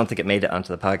 I don't think it made it onto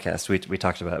the podcast. We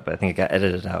talked about it, but I think it got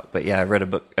edited out. But yeah, I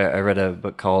read a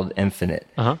book called Infinite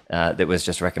that was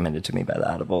just recommended to me by the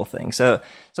Audible thing. So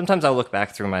sometimes I'll look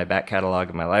back through my back catalog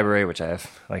of my library, which I have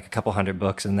like a couple hundred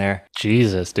books in there.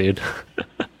 Jesus, dude.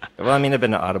 Well, I mean, I've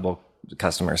been an Audible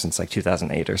customer since like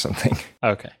 2008 or something.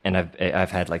 Okay. And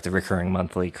I've had like the recurring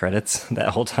monthly credits that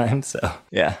whole time. So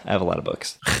yeah, I have a lot of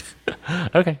books.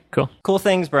 Okay, cool. Cool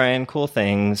things, Brian. Cool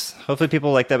things. Hopefully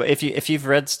people like that. But if you've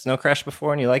read Snow Crash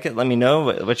before and you like it, let me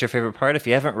know what's your favorite part. If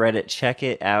you haven't read it, check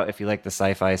it out if you like the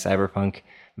sci-fi cyberpunk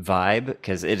vibe,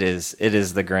 because it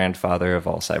is the grandfather of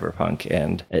all cyberpunk,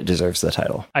 and it deserves the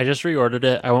title. I just reordered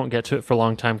it. I won't get to it for a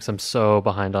long time because I'm so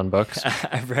behind on books.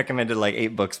 I've recommended like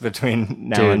 8 books between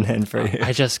now and then for you.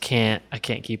 I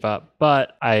can't keep up,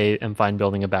 but I am fine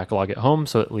building a backlog at home,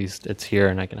 so at least it's here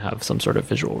and I can have some sort of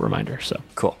visual reminder. So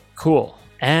cool.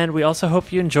 And we also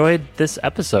hope you enjoyed this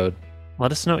episode.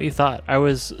 Let us know what you thought. I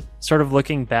was sort of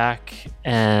looking back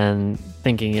and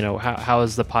thinking, how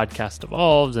has the podcast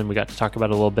evolved? And we got to talk about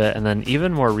it a little bit. And then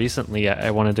even more recently, I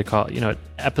wanted to call,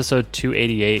 episode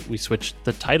 288, we switched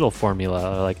the title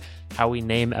formula, or like how we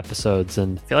name episodes.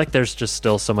 And I feel like there's just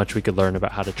still so much we could learn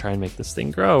about how to try and make this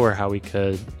thing grow, or how we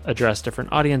could address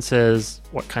different audiences,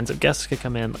 what kinds of guests could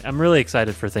come in. I'm really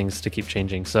excited for things to keep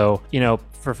changing. So,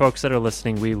 for folks that are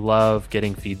listening, we love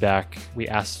getting feedback. We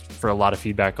ask for a lot of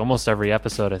feedback almost every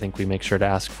episode. I think we make sure to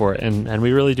ask for it. And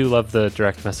we really do love the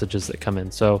direct messages that come in.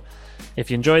 So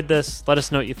if you enjoyed this, let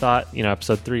us know what you thought.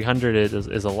 Episode 300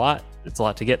 is a lot. It's a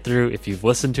lot to get through. If you've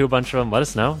listened to a bunch of them, let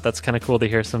us know. That's kind of cool to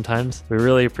hear sometimes. We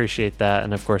really appreciate that.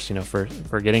 And of course,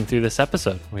 for getting through this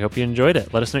episode, we hope you enjoyed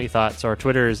it. Let us know what you thought. So our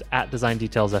Twitter is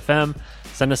 @DesignDetailsFM.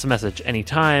 Send us a message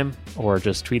anytime, or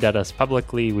just tweet at us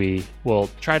publicly. We will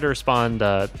try to respond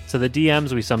to the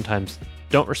DMs. We sometimes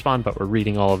don't respond, but we're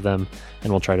reading all of them,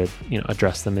 and we'll try to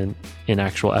address them in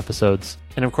actual episodes.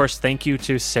 And of course, thank you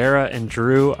to Sarah and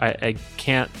Drew. I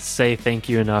can't say thank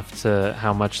you enough to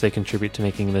how much they contribute to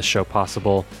making this show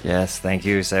possible. Yes, thank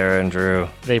you, Sarah and Drew.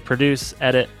 They produce,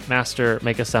 edit, master,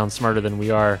 make us sound smarter than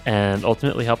we are, and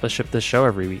ultimately help us ship this show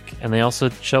every week. And they also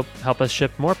help us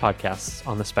ship more podcasts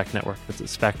on the Spec Network. That's at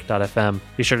spec.fm.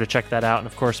 Be sure to check that out. And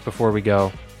of course, before we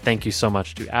go, thank you so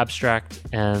much to Abstract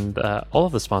and all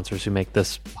of the sponsors who make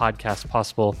this podcast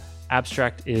possible.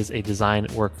 Abstract is a design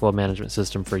workflow management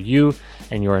system for you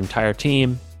and your entire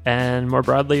team, and more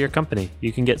broadly, your company.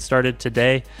 You can get started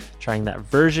today trying that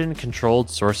version-controlled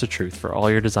source of truth for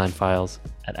all your design files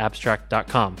at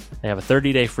abstract.com. They have a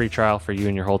 30-day free trial for you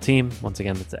and your whole team. Once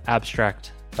again, that's at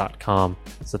abstract.com.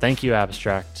 So thank you,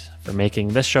 Abstract, for making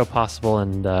this show possible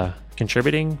and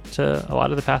contributing to a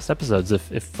lot of the past episodes.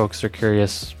 If folks are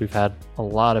curious, we've had a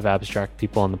lot of Abstract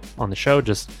people on the show.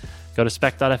 Just go to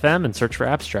spec.fm and search for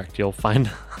Abstract. You'll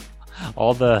find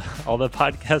all the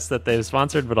podcasts that they've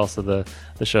sponsored, but also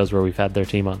the shows where we've had their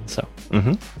team on. So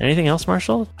anything else,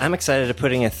 Marshall? I'm excited to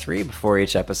putting a 3 before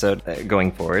each episode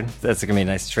going forward. That's gonna be a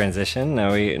nice transition.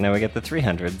 Now we get the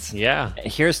 300s. Yeah.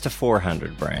 Here's to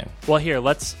 400, Brian. Well, here,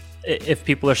 if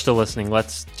people are still listening,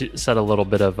 let's set a little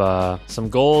bit of some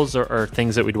goals or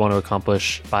things that we'd want to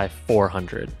accomplish by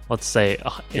 400. Let's say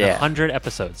in 100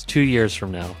 episodes, 2 years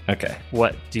from now. Okay.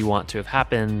 What do you want to have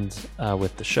happened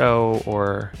with the show,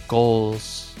 or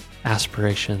goals,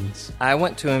 aspirations? I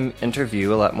want to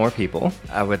interview a lot more people.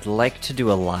 I would like to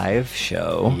do a live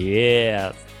show.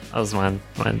 Yeah. That was my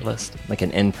list. Like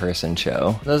an in-person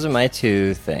show. Those are my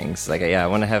 2 things. Like, yeah, I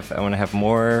want to have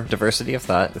more diversity of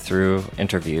thought through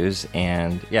interviews,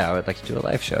 and yeah, I would like to do a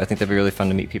live show. I think that'd be really fun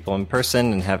to meet people in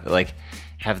person and have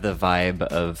the vibe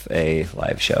of a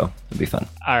live show. It'd be fun.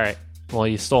 All right. Well,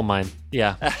 you stole mine.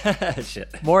 Yeah.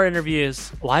 Shit. More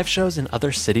interviews. Live shows in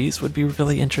other cities would be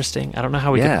really interesting. I don't know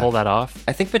how we could pull that off.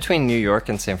 I think between New York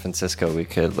and San Francisco, we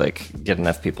could get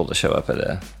enough people to show up at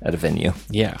a venue.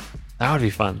 Yeah. That would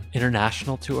be fun.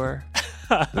 International tour.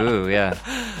 Ooh, yeah.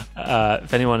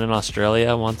 If anyone in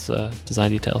Australia wants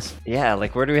design details. Yeah,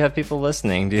 where do we have people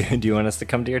listening? Do you want us to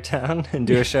come to your town and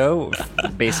do a show?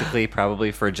 Basically,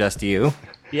 probably for just you.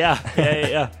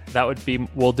 Yeah. That would be,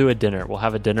 we'll do a dinner. We'll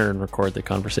have a dinner and record the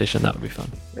conversation. That would be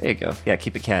fun. There you go. Yeah,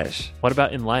 keep it cash. What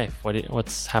about in life?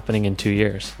 What's happening in 2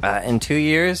 years? In 2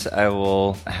 years, I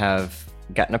will have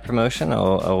gotten a promotion. I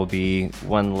will be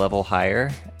 1 level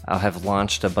higher. I'll have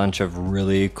launched a bunch of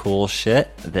really cool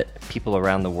shit that people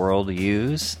around the world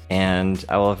use, and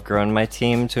I will have grown my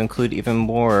team to include even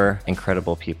more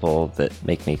incredible people that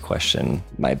make me question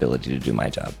my ability to do my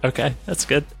job. Okay, that's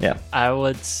good. Yeah. I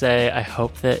would say I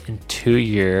hope that in 2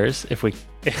 years,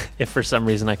 if for some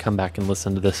reason I come back and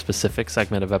listen to this specific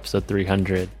segment of episode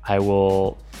 300, I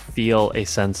will feel a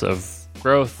sense of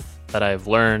growth that I've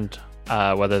learned.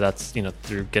 Whether that's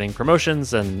through getting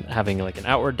promotions and having an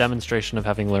outward demonstration of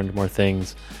having learned more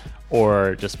things,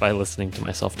 or just by listening to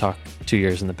myself talk 2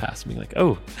 years in the past and being like,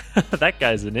 oh, that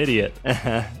guy's an idiot.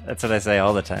 That's what I say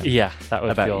all the time. Yeah, that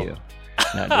would about feel... you.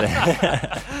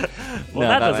 Well,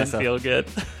 that doesn't feel good.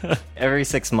 Every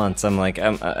 6 months,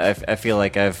 I feel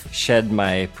like I've shed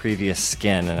my previous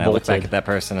skin, and I look back at that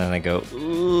person and I go,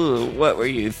 ooh, what were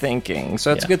you thinking?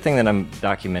 So it's a good thing that I'm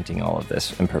documenting all of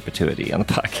this in perpetuity on the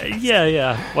podcast.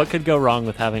 Yeah. What could go wrong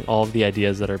with having all of the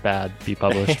ideas that are bad be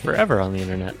published forever on the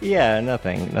internet? Yeah,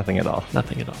 nothing at all.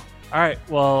 Nothing at all. All right.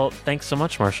 Well, thanks so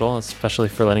much, Marshall, especially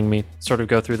for letting me sort of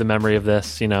go through the memory of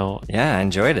this. Yeah, I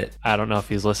enjoyed it. I don't know if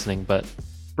he's listening, but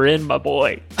Bryn, my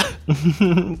boy.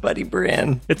 Buddy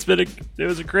Bryn. It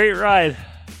was a great ride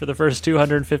for the first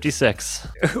 256.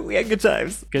 We had good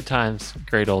times. Good times.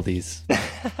 Great oldies.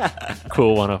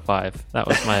 Cool 105. That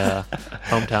was my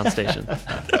hometown station.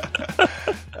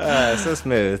 So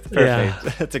smooth. Perfect.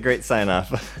 Yeah. That's a great sign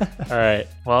off. All right.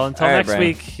 Well, until next Brian.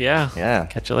 week. Yeah. Yeah.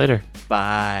 Catch you later.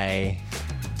 Bye.